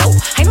me. Nope.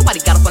 Ain't nobody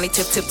got up on their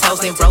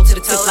tiptoes and roll to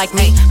the tip like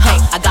me. Hey,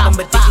 I got him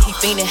addicted, he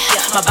fiending.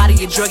 My body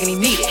a drug and he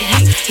need it.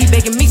 He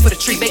begging me for the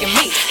treat, begging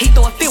me. He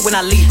throw a fit when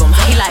I leave him.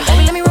 He like,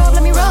 baby, let me rub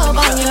on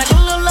you. Like a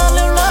little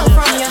love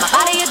from you. My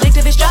body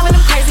addictive, it's driving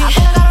him crazy. I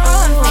gotta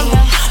run from you.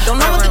 Don't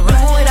know what to do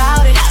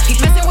without it. He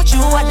messing with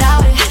you, I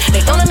doubt it.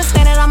 They don't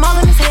understand that I'm all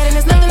in his head and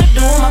there's nothing to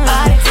do with my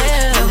body.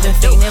 You've been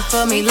feeling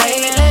for me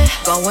lately,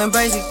 going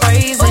crazy.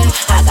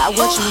 I got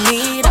what you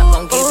need, I'm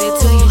gon' give it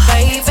to you,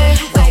 baby.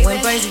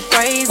 Going crazy,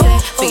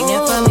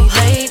 feeling for me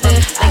lately.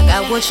 I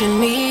got what you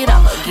need,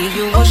 I'ma give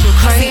you what you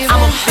crave.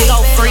 I'm a big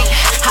old freak,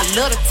 I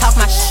love to talk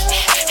my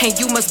shit. And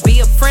you must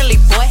be a friendly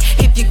boy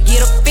if you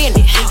get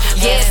offended.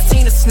 Yeah, it's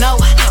Tina Snow,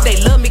 they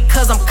love me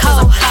 'cause I'm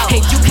cold.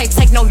 And you can't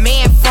take no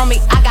man from me,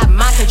 I got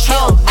my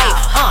control.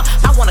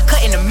 I wanna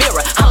cut in the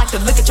mirror, I like to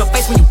look at your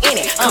face when you in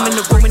it. Come in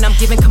the room and I'm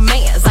giving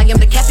commands, I am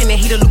the captain and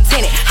he the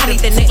lieutenant. I need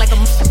that neck like a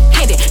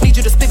pendant, need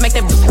you to spit, make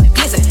that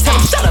glisten. Tell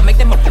him shut up, make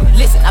that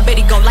listen. I bet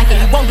he gon' like it,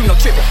 he won't do no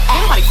tripping.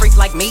 Ain't nobody freak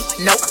like me,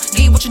 nope.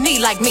 Get what you need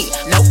like me,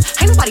 nope.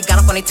 Ain't nobody got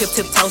up on their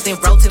tiptoes and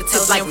roll to the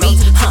tip like me.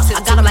 I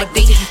got him like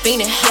D, he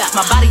fiending.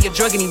 My body a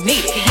drug and he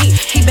need it.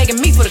 He begging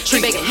me for the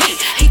treat, begging me.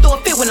 He throw a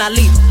fit when I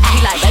leave.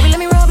 He like, baby, let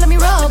me rub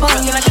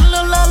on you. Like a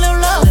little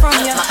love from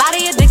you. My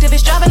body addictive,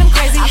 it's driving him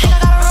crazy. I think I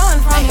gotta run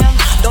from him.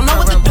 Don't know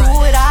what to do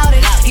without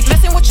it. He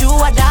messing with you,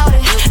 I doubt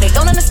it. They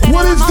don't understand.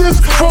 What is this?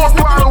 Full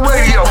Throttle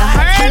Radio.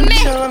 Drink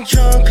till I'm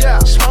drunk,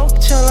 smoke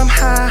till I'm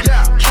high.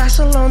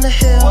 Castle on the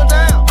hill,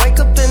 wake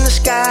up in the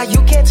sky.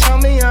 You can't tell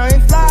me I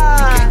ain't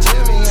fly.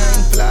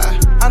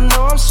 I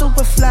know I'm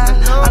super fly.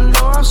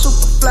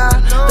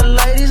 The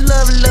ladies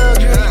love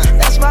luxury.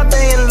 That's why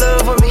they in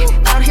love with me.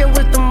 Out here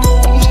with the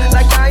moves,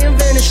 like I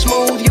invented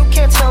smooth. You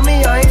can't tell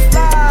me I ain't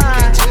fly.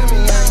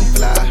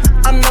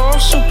 I know I'm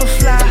super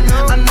fly.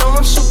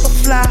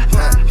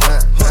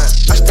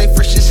 I stay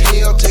fresh as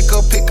hell, take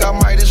a pic, I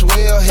might as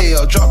well.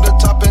 Hell, drop the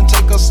top and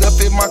take a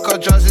selfie, my car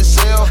drives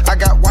itself. I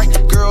got white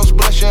girls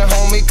blushing,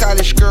 homie,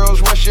 college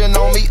girls rushing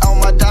on me. All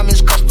my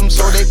diamonds custom,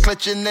 so they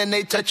clutching and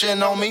they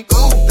touching on me.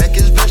 Ooh, think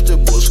it's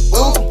vegetables.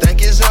 Ooh,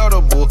 think it's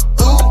edible.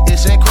 Ooh,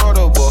 it's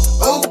incredible.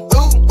 Ooh,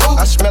 ooh, ooh.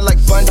 I smell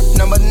like bun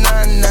number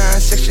 99,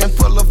 section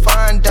full of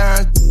fine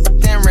dimes.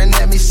 Staring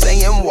at me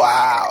saying,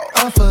 wow.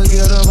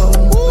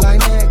 Unforgettable, like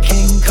Nat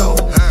King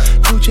Cole.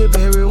 Gucci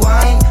berry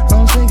white,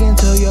 I'm drinking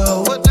to your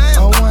hoe.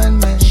 A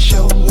one-man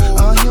show,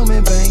 a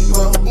human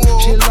bankroll.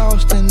 She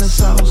lost in the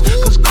sauce,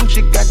 'cause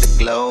Gucci got the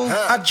glow.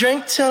 I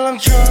drink till I'm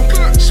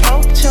drunk,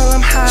 smoke till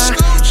I'm high.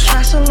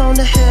 Castle on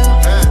the hill,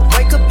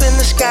 wake up in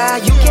the sky.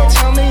 You can't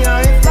tell me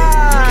I ain't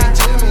fly.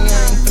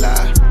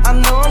 I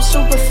know I'm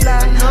super fly.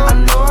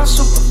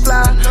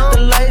 The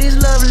ladies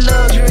love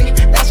luxury.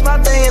 That's why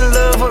they in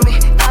love with me.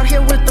 Out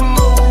here with the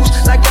moves,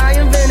 like I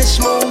invented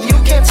smooth. You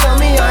can't tell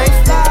me I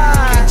ain't fly.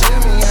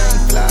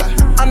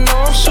 I know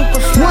I'm super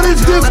fly. What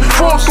is this?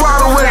 Full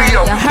Throttle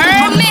Radio. You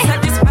heard me?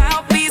 This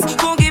mouthpiece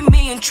gon' get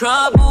me in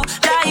trouble.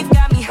 Life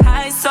got me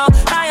high, so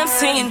I am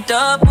seeing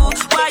double.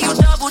 Why you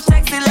double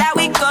texting like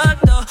we cut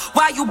though?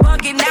 Why you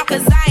bugging out?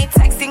 'Cause I ain't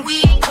texting,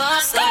 we ain't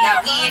cut. Say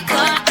that we ain't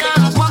cut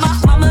though. Want my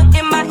mama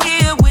in my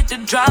ear with the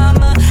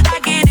drama. I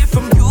get it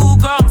from you,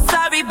 girl. I'm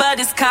sorry, but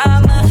it's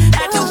karma.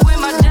 Had to quit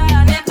my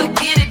job, never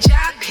get a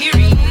job,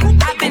 period.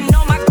 I've been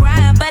on my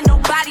grind, but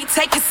nobody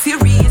take it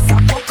serious. I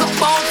woke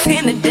up on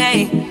 10 a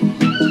day.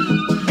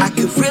 I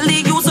could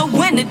really use a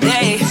win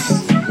today.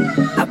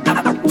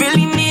 I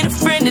really need a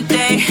friend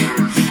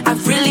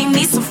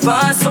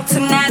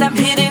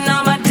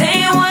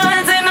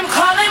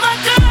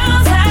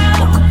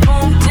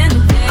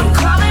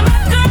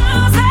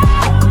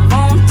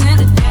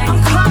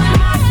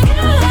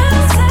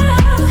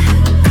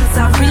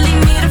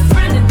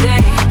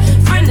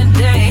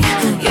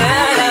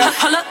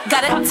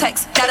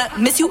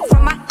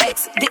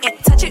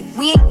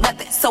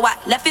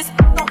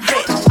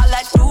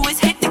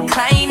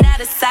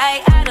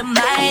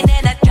mind.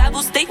 And I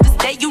travel state to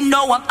state, you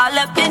know I'm all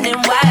up in it.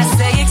 Why I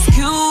say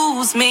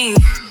excuse me?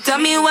 Tell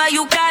me why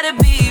you gotta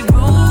be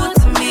rude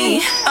to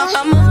me.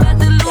 I'm about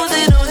to lose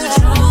it on you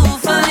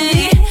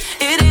truthfully.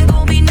 It ain't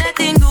gon' be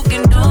nothing you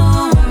can do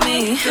with me.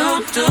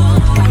 You do.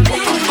 I'm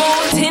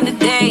on 10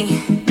 today.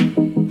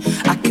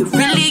 I could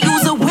really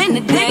use a win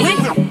today.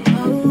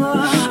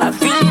 I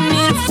really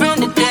need a friend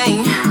today.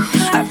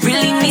 I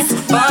really need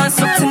some fun.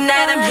 So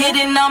tonight I'm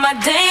hitting all my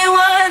day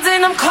ones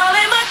and I'm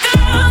calling my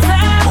girls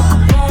out.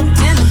 On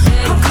 10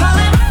 today. I'm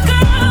calling my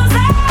girls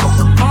out.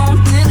 On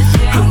 10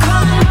 today. I'm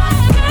calling my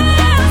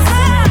girls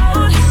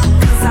out.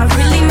 'Cause I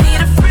really need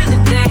a friend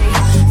today.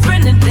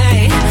 Friend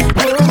today.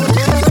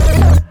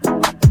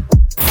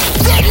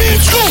 That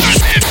means who?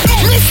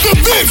 Mr.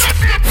 Vince.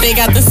 They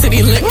got the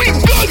city lit. We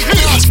got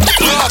hits.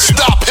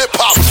 Non-stop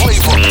hip-hop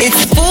flavor.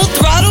 It's Full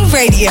Throttle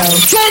Radio.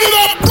 Turn it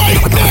up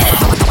right now.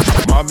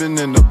 Mobbing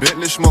in the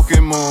Bentley,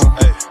 smoking moon.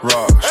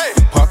 Rocks.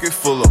 Pocket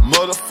full of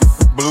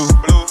motherfucking blue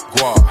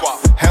guap.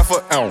 Half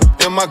an ounce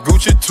in my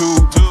Gucci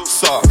tube.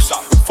 Socks.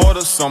 For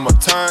the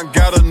summertime,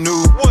 got a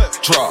new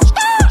drop.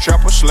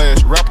 Trapper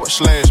slash rapper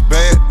slash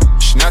bad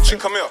snatcher.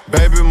 Come here.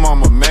 Baby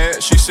mama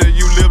mad. She said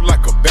you live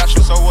like a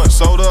bachelor. So what?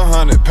 Sold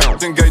 100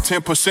 pounds. Then gave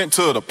 10%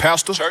 to the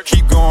pastor. Church.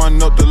 Keep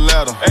going up the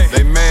ladder.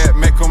 They mad,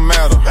 make them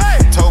matter.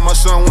 Told my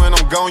son when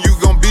I'm gone, you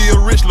gon' be a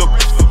rich little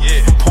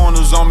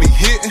Pointers on me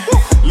hitting.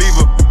 Leave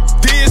a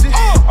dizzy.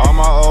 All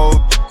my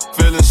old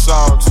feeling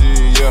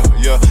salty,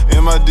 yeah.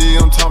 In my D,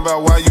 I'm talking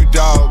about why you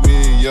doubt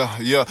me,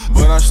 yeah.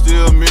 But I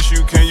still miss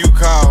you, can you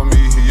call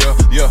me,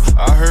 yeah.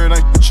 I heard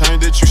ain't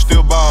changed that you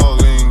still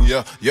ballin',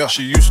 yeah.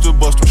 She used to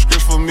bust them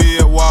scripts for me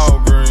at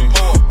Walgreens.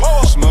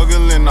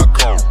 Smuggling, I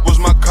call, was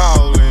my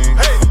calling.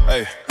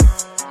 Hey,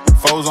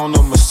 foes on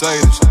the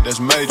Mercedes, that's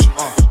major.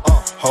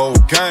 Whole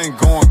gang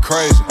going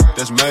crazy,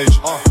 that's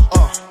major.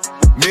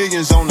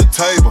 Millions on the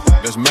table,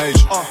 that's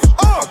major.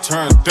 I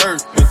turned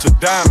dirt into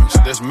diamonds,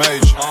 that's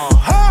major.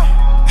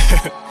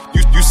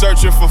 You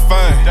searching for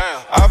fame.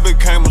 I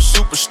became a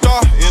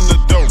superstar in the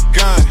dope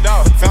game.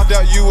 Found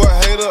out you a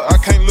hater, I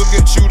can't look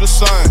at you the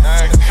same.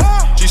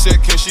 She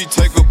said, can she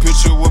take a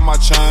picture with my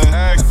chain?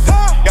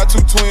 Got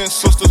two twin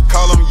sisters,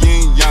 call them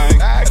yin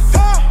yang.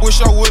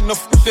 Wish I wouldn't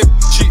have f***ed that,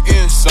 she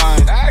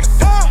insane.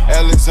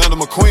 Alexander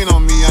McQueen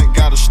on me, ain't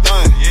got a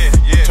stain.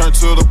 Turn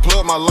to the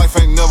plug, my life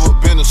ain't never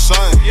been the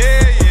same.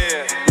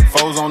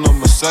 Foes on the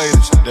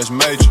Mercedes, that's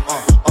major.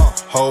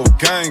 Whole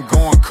gang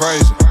going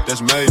crazy,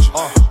 that's major.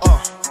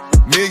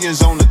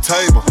 Millions on the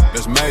table,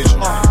 that's major.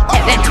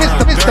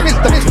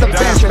 Mr.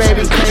 Bench,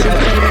 baby.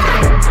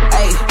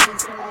 Hey,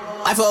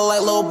 I feel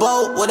like Lil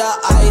Boat without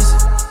ice.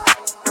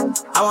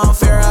 I want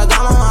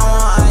Ferragamo, I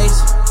want ice.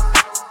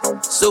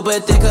 Super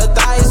thick her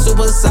thighs,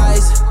 super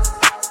size.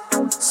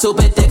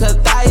 Super thick her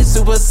thighs,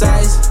 super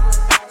size.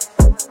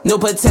 New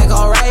Patek,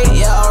 alright,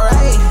 yeah,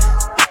 alright.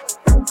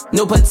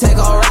 New Patek,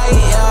 alright,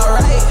 yeah,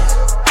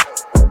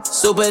 alright.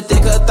 Super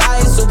thick her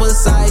thighs, super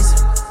size.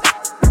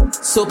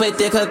 Super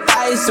thick her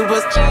thighs,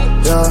 super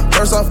yeah,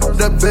 first off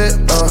the bit,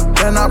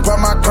 then I put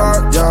my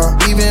card, yeah.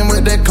 Even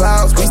with the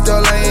clouds, we still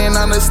laying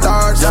on the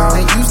stars, yeah.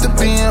 Ain't used to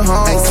being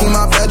home, ain't seen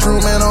my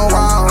bedroom in a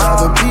while.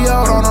 Rather be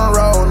out on the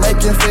road,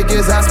 making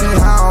figures, ask me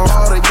how.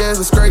 All the years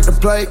are straight to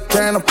play,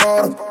 can't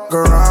afford to fuck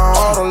around.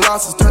 All the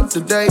losses took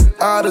the date,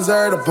 I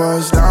deserve to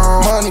buzz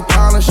down. Money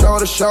piling show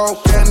to show,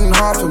 getting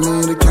hard for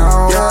me to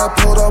count. Yeah,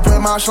 pulled up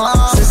in my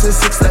slime,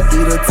 666, that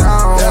be the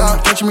town. Yeah,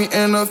 catch me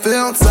in the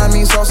field, send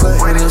me salsa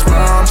in his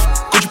prime.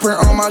 Gucci print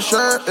on my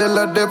shirt, it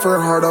look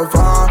different, hard to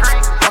find.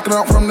 Walking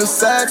out from the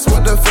sacks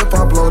with the flip,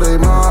 I blow they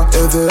mind.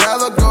 If it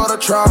ever go to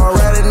trial,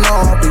 already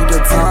know I'll be the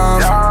time.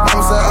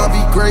 Mama said I'll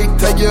be great,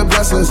 take your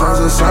blessings as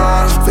a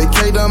sign.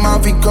 Vacate the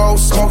Mountie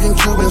Coast, smoking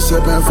Cuban,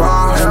 sipping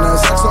fine. And the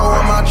XO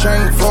on my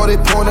chain, 40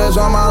 pointers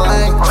on my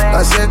lane.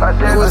 That's it,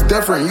 it was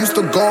different, used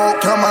to go,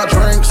 count my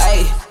drinks.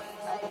 Hey,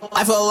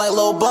 I feel like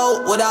Lil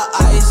Boat without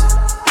ice.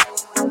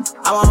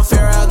 I want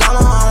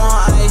Ferragamo, I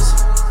want ice.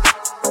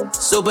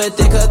 Super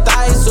thick her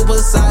thighs, super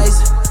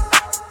size.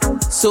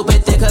 Super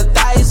thick her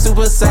thighs,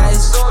 super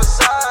size.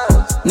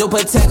 New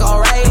Patek,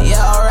 alright,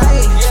 yeah,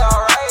 alright.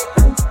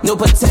 New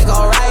Patek,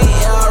 alright,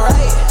 yeah,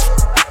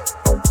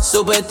 alright.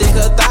 Super thick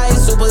her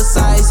thighs, super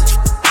size.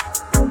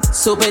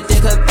 Super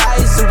thick her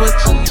thighs, super.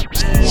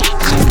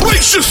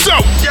 Brace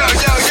yourself! Yo!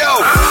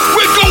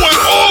 We're going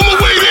all the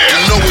way there!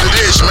 You know what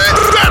it is, man.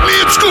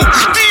 Fatman Scoop,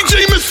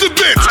 DJ Mr.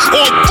 Vince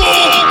on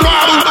Full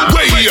Throttle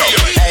Radio.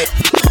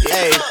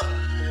 Hey.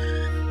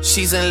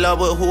 She's in love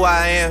with who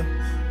I am.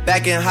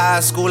 Back in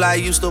high school, I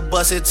used to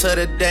bust it to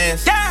the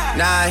dance. Yeah.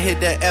 Now I hit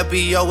the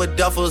FBO with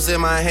duffels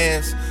in my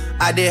hands.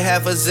 I did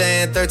half a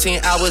Zan, 13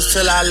 hours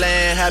till I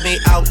land. Had me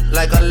out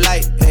like a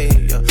light,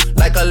 ayy,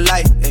 like a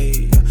light,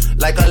 ayy,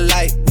 like a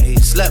light, ayy.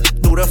 Slept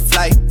through the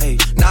flight, ayy,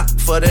 not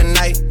for the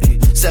night,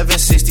 ayy.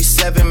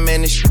 767,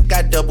 man, this shit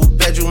got double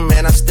bedroom,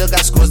 man. I still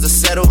got scores to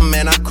settle,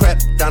 man. I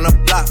crept down the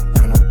block,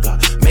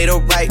 made a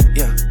right,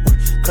 yeah.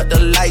 Cut the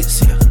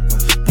lights, yeah.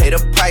 Pay the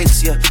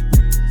price, yeah.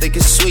 Think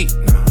it's sweet,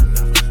 no,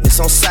 it's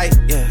on sight,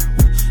 yeah.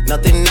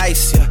 Nothing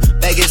nice, yeah.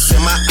 Vegas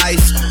in my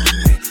ice,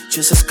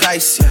 Jesus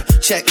Christ, yeah.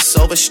 Checks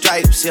over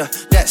stripes, yeah.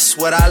 That's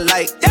what I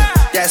like, yeah.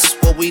 That's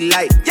what we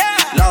like, yeah.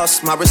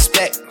 Lost my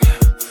respect,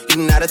 you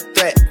not a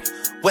threat.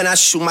 When I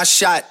shoot my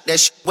shot, that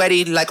shit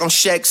wetty like on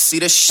Shaq. See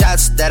the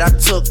shots that I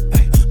took,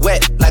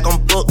 wet like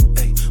on Book,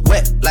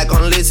 wet like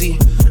on Lizzie.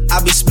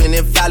 I be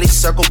spinning valley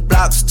circle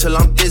blocks till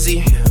I'm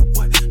dizzy.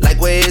 Like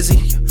where is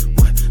he?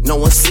 No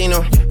one seen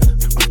him.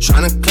 I'm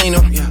tryna clean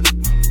him.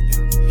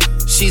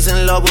 She's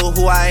in love with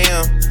who I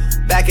am.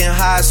 Back in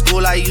high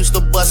school, I used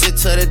to bust it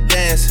to the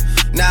dance.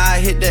 Now I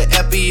hit the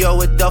FBO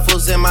with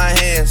duffels in my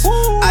hands.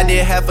 Woo. I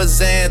did half a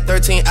Zan,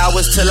 13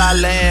 hours till I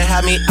land.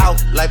 Had me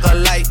out like a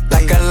light,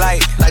 like a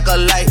light, like a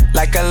light,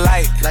 like a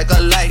light, like a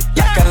light,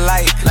 like a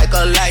light, like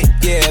a light.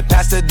 Yeah,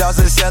 Pastor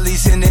Dawson sell, he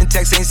sending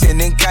texts, ain't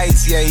sending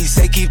kites. Yeah, he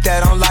say keep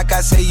that on lock.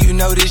 I say you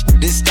know this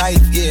tight.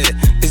 Yeah,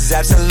 this is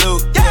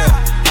absolute.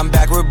 Yeah, I'm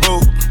back with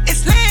Boot.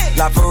 It's lit.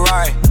 La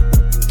Ferrari.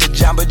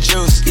 Jamba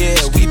Juice, yeah,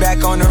 we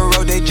back on the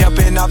road, they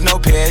jumping off no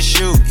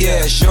parachute,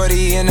 yeah,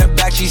 shorty in the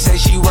back, she say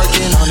she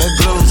working on the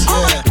glutes,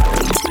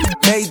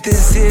 yeah. Made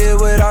this here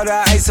with all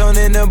the ice on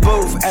in the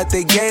booth, at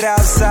the gate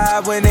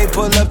outside, when they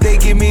pull up, they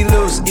give me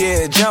loose,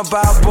 yeah, jump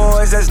out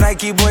boys, that's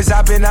Nike boys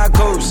hopping our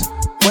coast,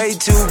 way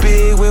too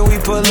big, when we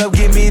pull up,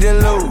 give me the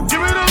loot,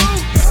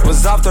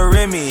 was off the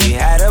Remy,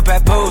 had up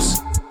at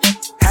post,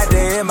 had to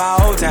hit my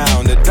old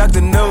town, to duck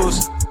the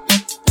news.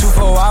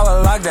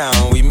 4-hour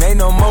lockdown, we made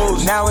no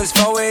moves. Now it's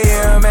 4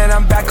 a.m. and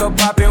I'm back up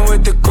popping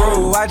with the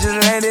crew. I just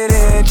landed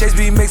in Chase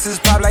B mixes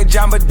pop like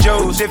Jamba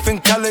Juice.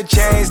 Different color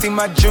chains, think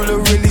my jeweler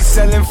really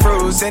selling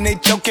fruits. And they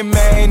choking,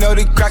 man, know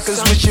the crackers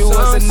wish it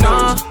was a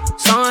news.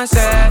 Someone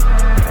said,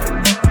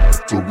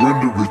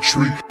 surrender,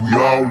 retreat, we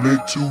all in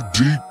too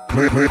deep.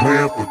 Plan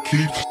for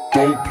keeps,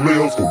 don't play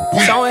us for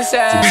weak. Someone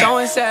said,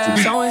 someone said,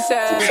 someone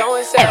said,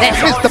 someone said.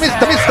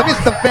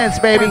 Mr. Vince,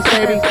 baby.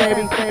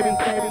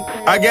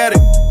 I got it,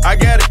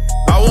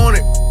 I want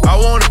it, I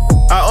own it,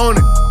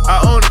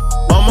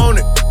 I'm on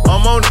it,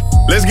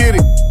 let's get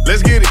it,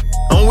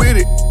 I'm with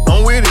it,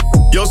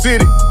 your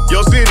city,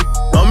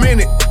 I'm in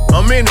it,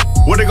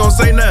 what they gon'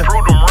 say now?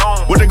 Prove them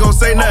wrong. What they gon'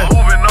 say now? I'm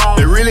moving on.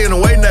 They really in the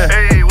way now.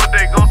 Hey, what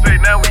they gon' say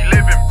now? We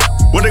living.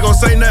 What they gon'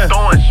 say now?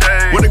 Throwing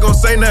shade. What they gon'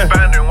 say now?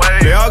 Finding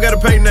ways. They all gotta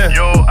pay now.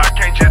 Yo, I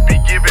can't just be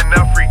giving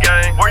out free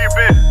game. Where you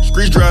been?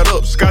 Streets dried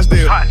up,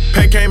 Scottsdale.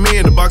 Pay came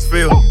in, the box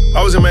fell.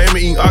 I was in Miami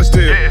eating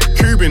oxtail. Yeah.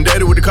 Cuban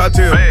daddy with the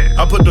cocktail. Man.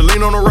 I put the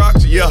lean on the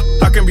rocks, yeah.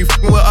 I can be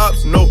fucking with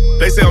ops, no.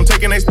 They say I'm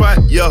taking their spot,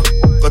 yeah.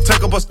 Go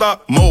take up a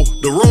stock, mo.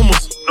 The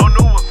rumors, no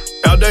new ones.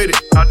 Outdated.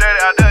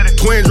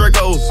 Twin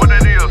Dracos. What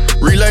that is?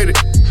 Related.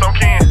 Some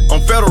kin. I'm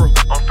federal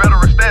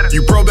status.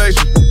 You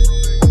probation.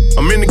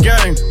 I'm in the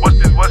game. What's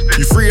this?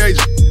 You free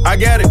agent. I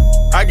got it.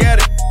 I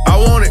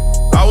want it.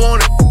 I own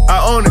it.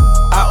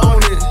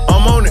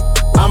 I'm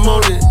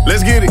on it.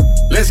 Let's get it.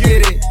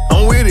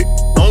 I'm with it.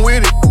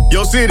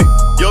 Your city.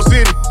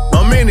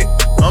 I'm in it.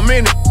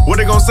 What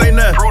they gon' say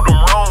now? Prove them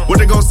wrong. What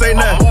they gon' say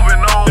now? I'm moving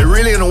on. They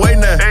really in the way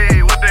now.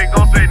 Hey, what they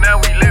gon' say now?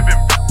 We living.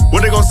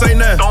 What they gon' say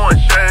now? Throwing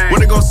shade. What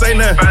they gon' say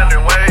now?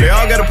 Finding ways. They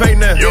all gotta pay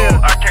now. Yo,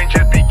 I can't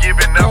just be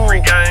giving out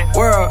free game.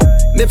 World,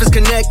 Memphis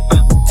Connect,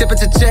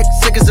 temperature check,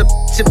 sick as a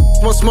chip,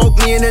 won't smoke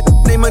me in it.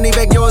 They money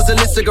back, yours a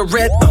lit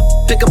cigarette.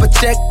 Pick up a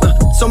check,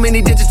 so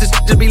many digits, this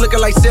to be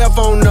looking like cell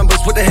phone numbers.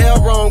 What the hell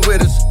wrong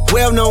with us?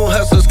 Well-known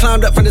hustlers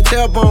climbed up from the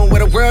tailbone where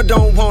the world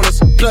don't want us.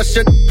 Plus,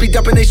 shit be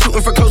dumping, they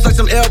shooting for close like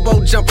some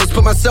elbow jumpers.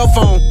 Put my cell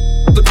phone.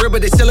 Look real,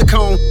 but they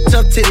silicone.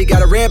 Tough titty,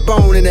 got a red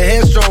bone and a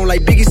headstrong.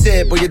 Like Biggie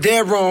said, boy, you're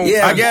dead wrong.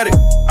 Yeah, I got it.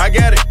 I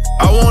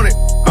want it.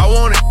 I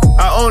own it.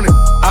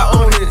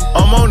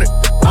 I'm on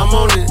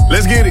it.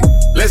 Let's get it.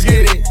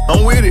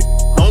 I'm with it.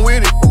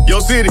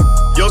 Your city.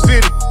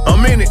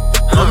 I'm in it.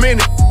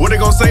 What they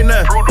gon' say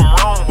now? Prove them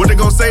wrong. What they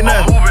gon' say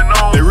now? I'm moving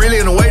on. They really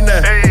in the way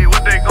now. Hey,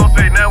 what they gon'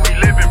 say now? We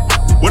living.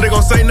 What they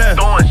gon' say now?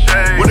 Throwing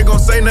shade. What they gon'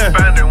 say now?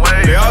 Finding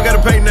ways. They all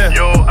gotta pay now.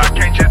 Yo, I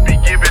can't just be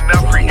giving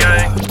out free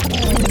game.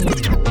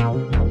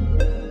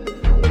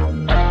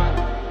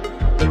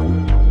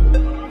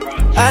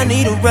 I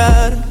need a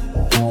rider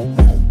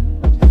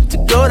to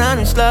go down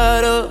and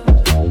slide up.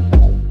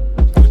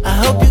 I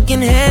hope you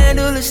can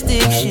handle a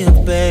stick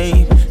shift,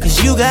 babe,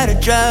 cause you gotta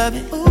drive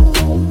it.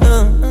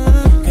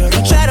 Girl,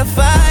 don't try to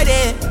fight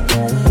it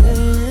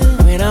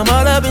when I'm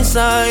all up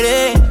inside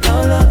it.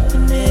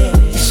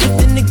 You're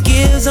shifting the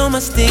gears on my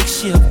stick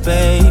shift,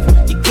 babe.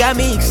 You got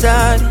me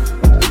excited.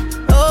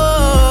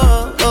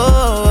 Oh,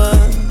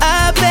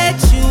 I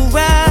bet you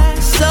ride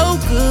so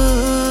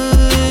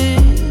good,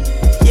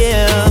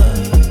 yeah.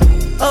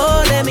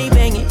 Oh, let me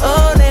bang it,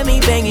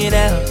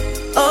 out.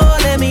 Oh,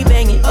 let me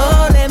bang it,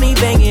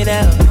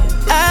 out.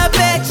 I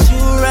bet you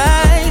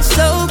ride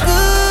so good.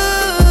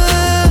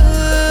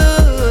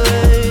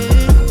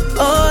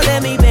 Oh,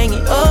 let me bang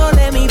it, out. Oh,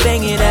 let me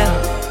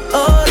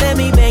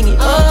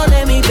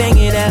bang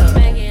it, out.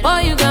 Boy,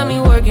 you got me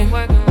working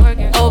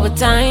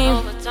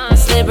overtime.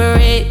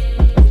 Slippery,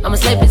 I'ma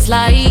slip it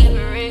slide.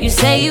 You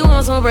say you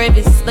want some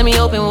breakfast, let me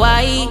open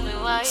wide.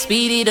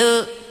 Speed it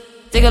up,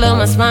 tickle up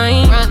my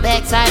spine. Front,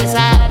 back, side to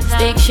side.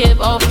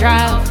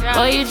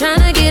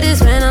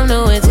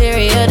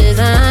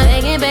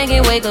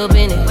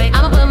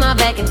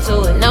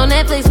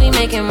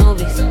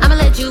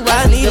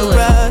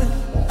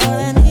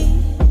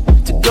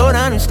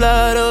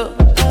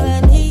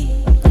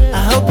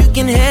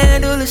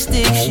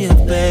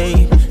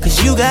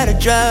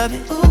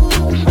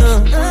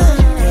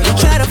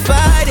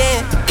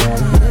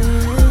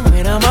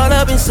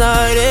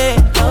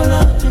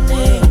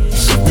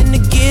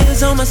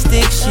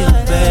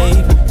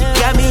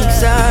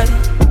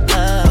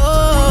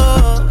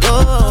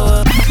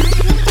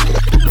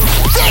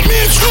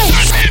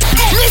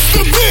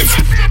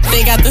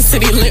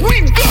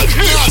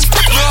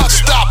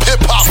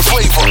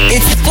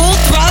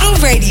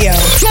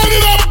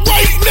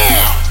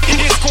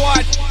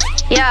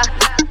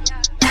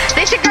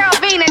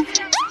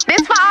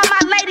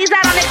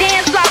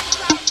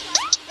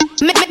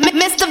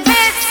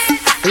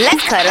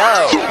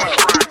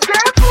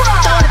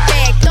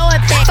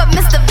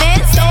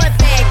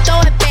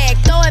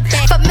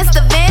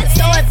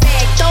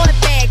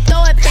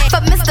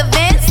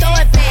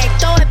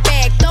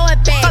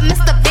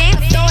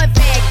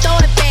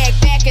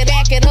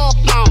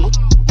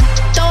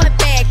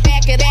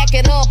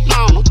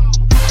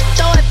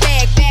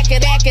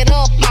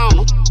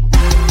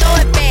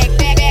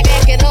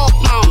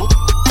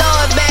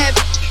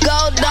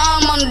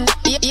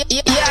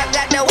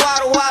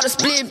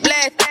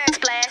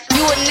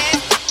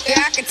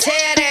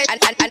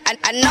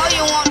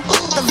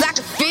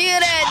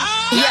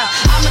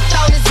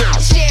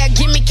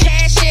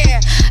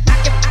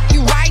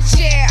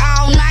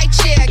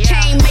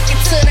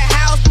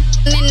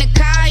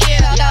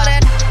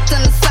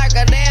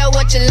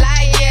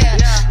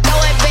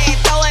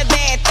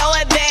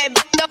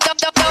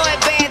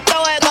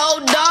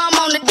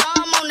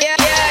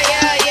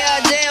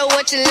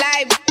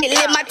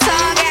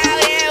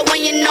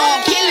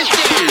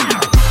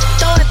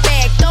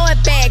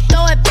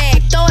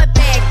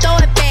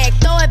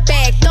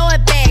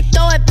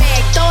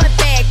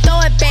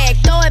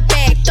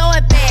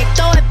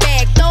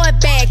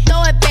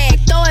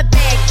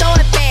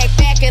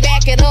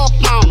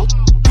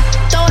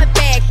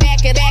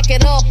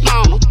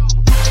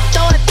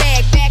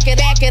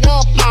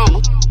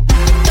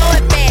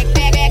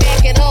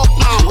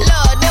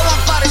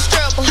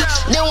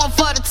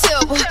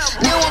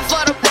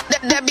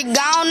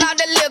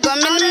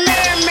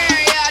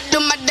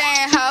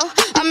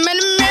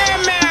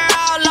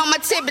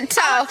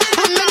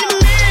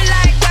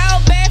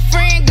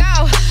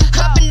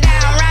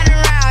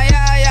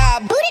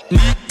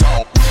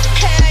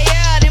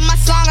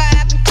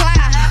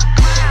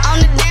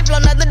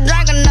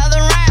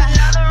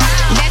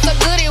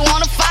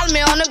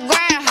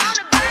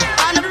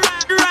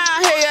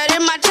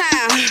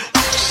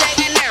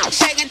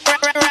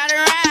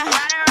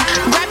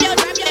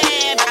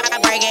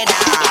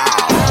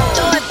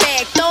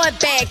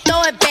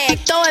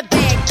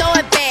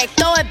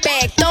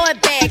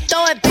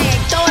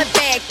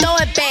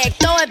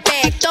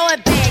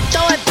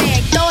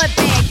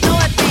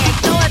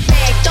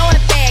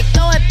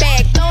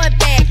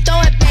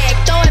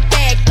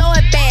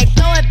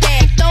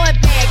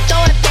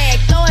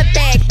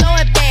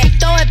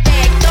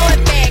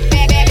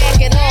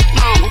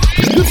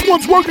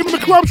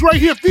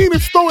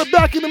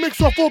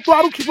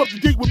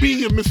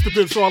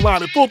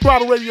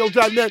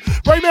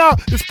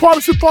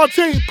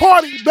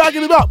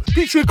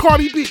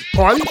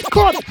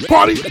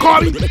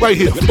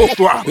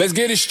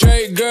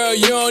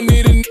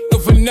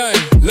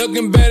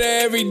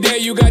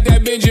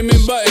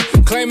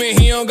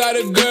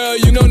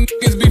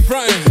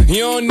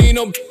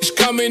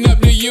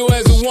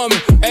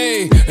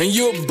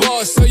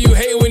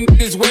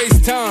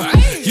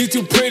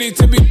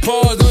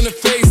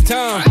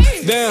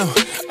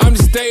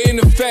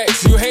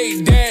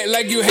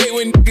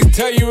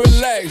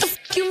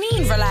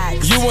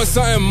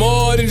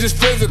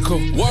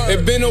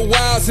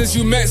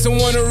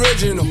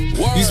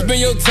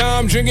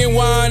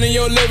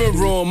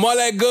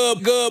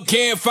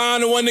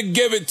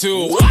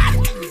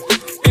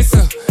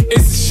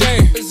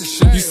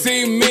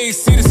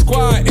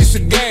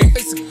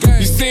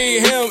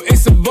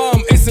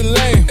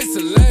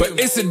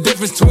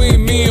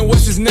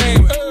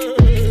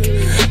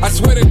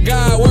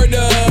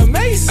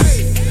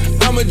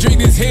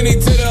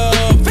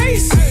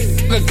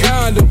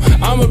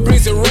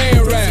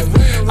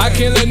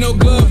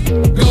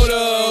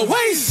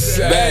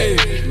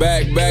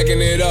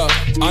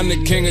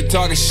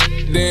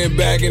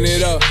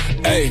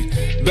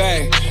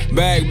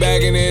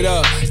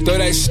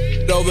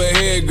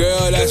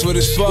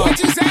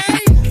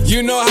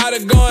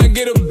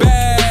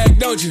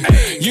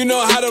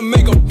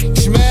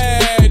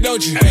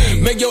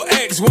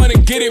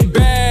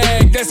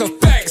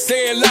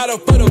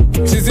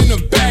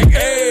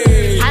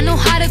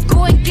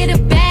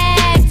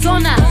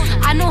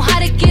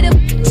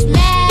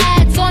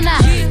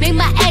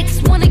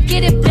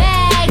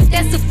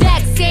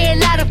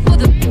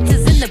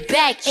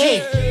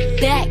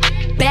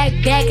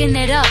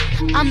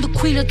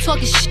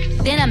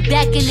 then I'm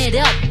backing it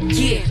up.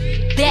 Yeah,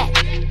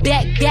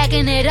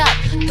 backing it up.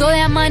 Throw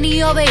that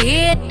money over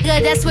here,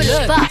 nigga, that's where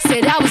the spot.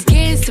 Said I was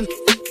getting some,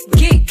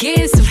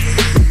 getting some.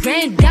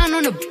 Ran down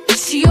on a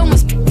bitch, she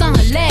almost on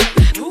her leg.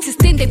 Just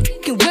think they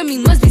fucking with me,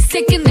 must be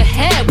sick in the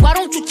head. Why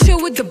don't you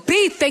chill with the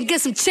beef and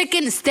get some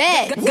chicken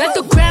instead? Got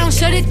the ground,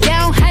 shut it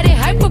down, had it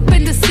hype up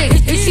in the six.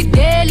 If she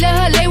dead, let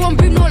her lay, won't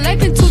bring no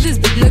life into this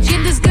bitch.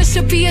 Looking this good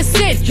should be a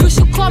sin. You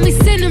should call me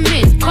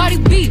Cinnamon. Cardi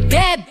B,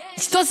 bad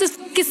bitch, those is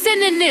fucking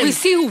synonyms. We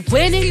see who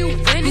winning,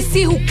 we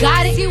see who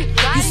got it. You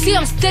see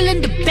I'm still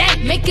in the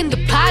bank making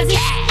deposits.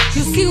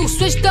 You see who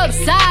switched up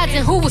sides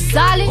and who was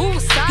solid. You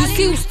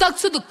see who stuck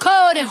to the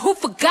code and who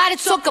forgot it.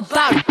 Talk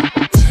about it.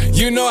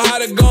 You know how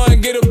to go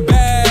and get a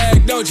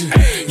bag, don't you?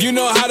 You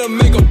know how to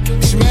make a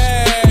bitch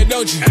mad,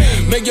 don't you?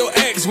 Make your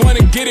ex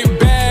wanna get it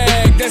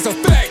back, that's a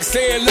fact.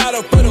 Say it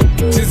louder for the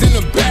bitches in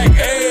the back,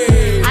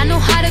 ayy. I know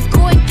how to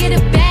go and get a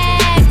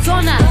bag,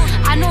 don't I?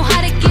 I know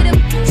how to get a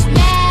bitch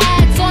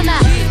mad, don't I?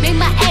 Make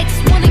my ex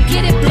wanna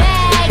get it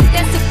back,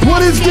 that's a fact.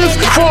 What is this?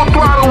 Full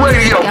Throttle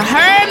Radio. You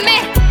heard me?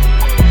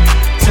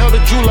 Tell the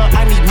jeweler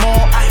I need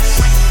more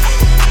ice.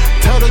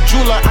 Tell the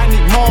jeweler I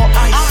need more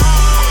ice.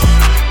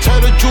 Tell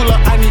the jeweler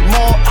I need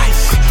more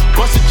ice.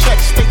 Bust a check,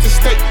 state to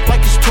state, like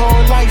it's tour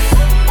life.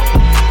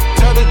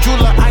 Tell the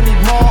jeweler I need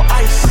more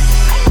ice.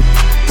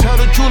 Tell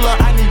the jeweler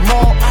I need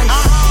more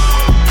ice.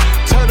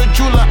 Tell the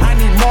jeweler I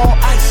need more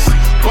ice.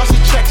 Bust a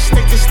check,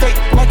 state to state,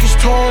 like it's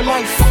tour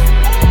life.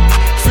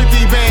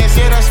 50 bands,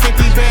 yeah, that's 50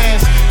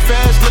 bands.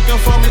 Fast looking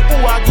for me,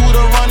 ooh, I do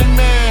the running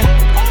man.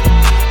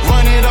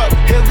 Run it up,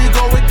 here we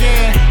go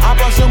again. I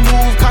bust a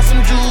move, caught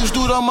some Jews,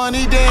 do the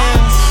money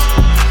dance.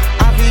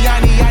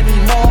 Aviani, I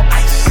need more ice.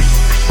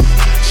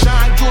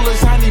 Shine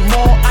Jewelers, I need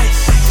more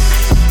ice.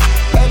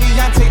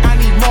 Eliante, I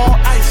need more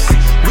ice.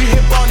 We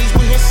hit Barney's,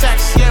 we hit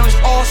Saks, yeah, it's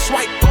all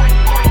swipe.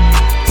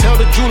 Tell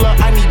the jeweler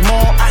I need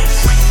more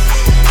ice.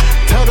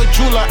 Tell the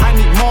jeweler I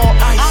need more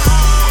ice.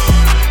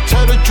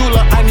 Tell the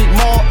jeweler I need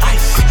more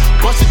ice.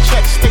 Bust a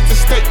check, state to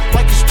state,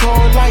 like it's tour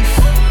life.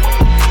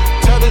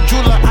 Tell the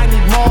jeweler I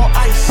need more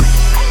ice.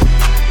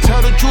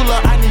 Tell the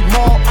jeweler I need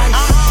more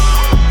ice.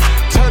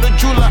 Tell the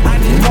jeweler I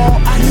need more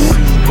ice.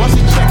 Bust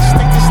a check,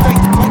 state to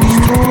state, like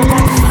it's tour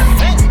life.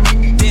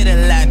 Did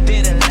a lot,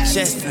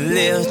 just to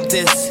live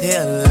this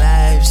here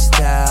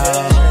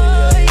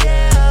lifestyle.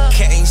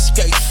 Came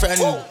straight from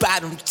the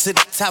bottom to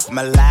the top of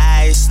my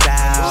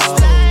lifestyle.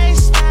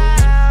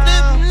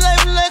 Living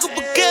life like a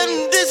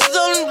beginning, this is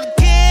only the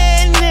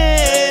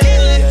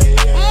beginning.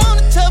 I'm on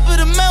the top of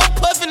the mountain,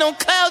 puffing on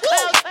clouds,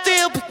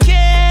 still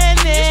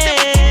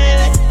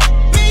beginning.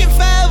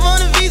 $1.5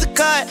 on a Visa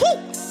card,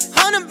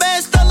 100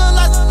 bands, still look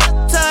like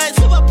ties.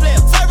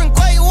 Serving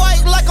quite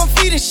white like I'm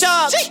feeding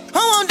sharks. I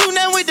won't do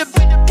nothing with the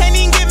can't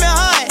even get me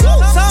high.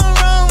 Something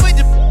wrong with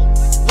the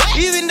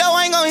even though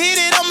I ain't gon' hit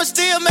it, I'ma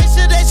still make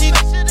sure that she.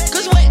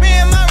 Cause me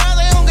and my rounds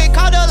ain't gon' get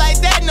caught up like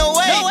that, no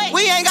way.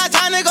 We ain't got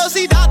time to go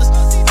see doctors.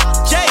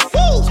 Jay,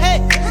 woo,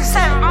 hey,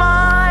 send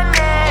money. I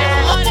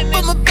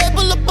put my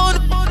paper up on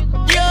the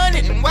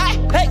yawning. Why?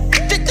 Hey,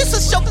 this a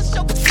show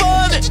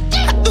performance.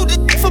 I do this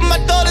for my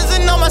daughters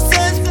and all my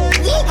sons.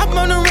 I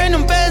run the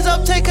random bands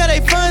up, take her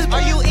they funds.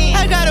 Are you in?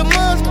 I got a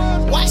month,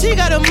 she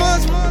got a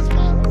month.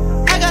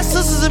 I got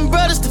sisters and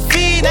brothers to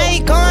feed. I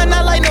ain't going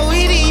out like no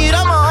idiot.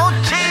 I'm a OG.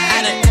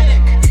 I done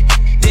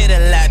did a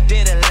lot,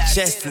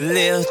 just to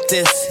live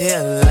this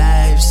here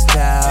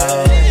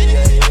lifestyle.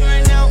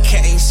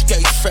 Came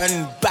straight from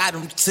the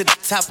bottom to the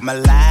top of my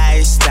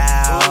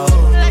lifestyle.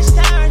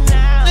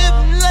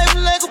 Living life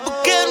like a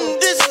beginning,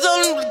 this is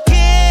only the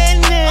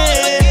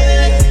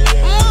beginning.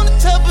 I'm on the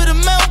top of the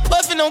mountain,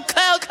 puffing on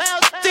clouds,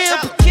 still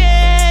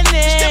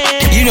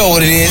beginning. You know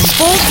what it is.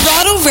 Full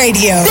Throttle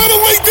Radio. Better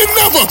late than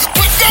never,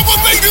 but never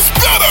late is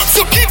better.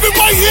 So keep it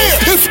right here.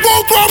 It's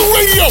Full Throttle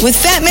Radio. With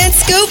Fat Man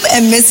Scoop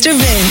and Mr.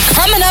 Vince.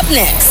 Coming up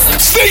next.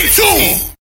 Stay tuned.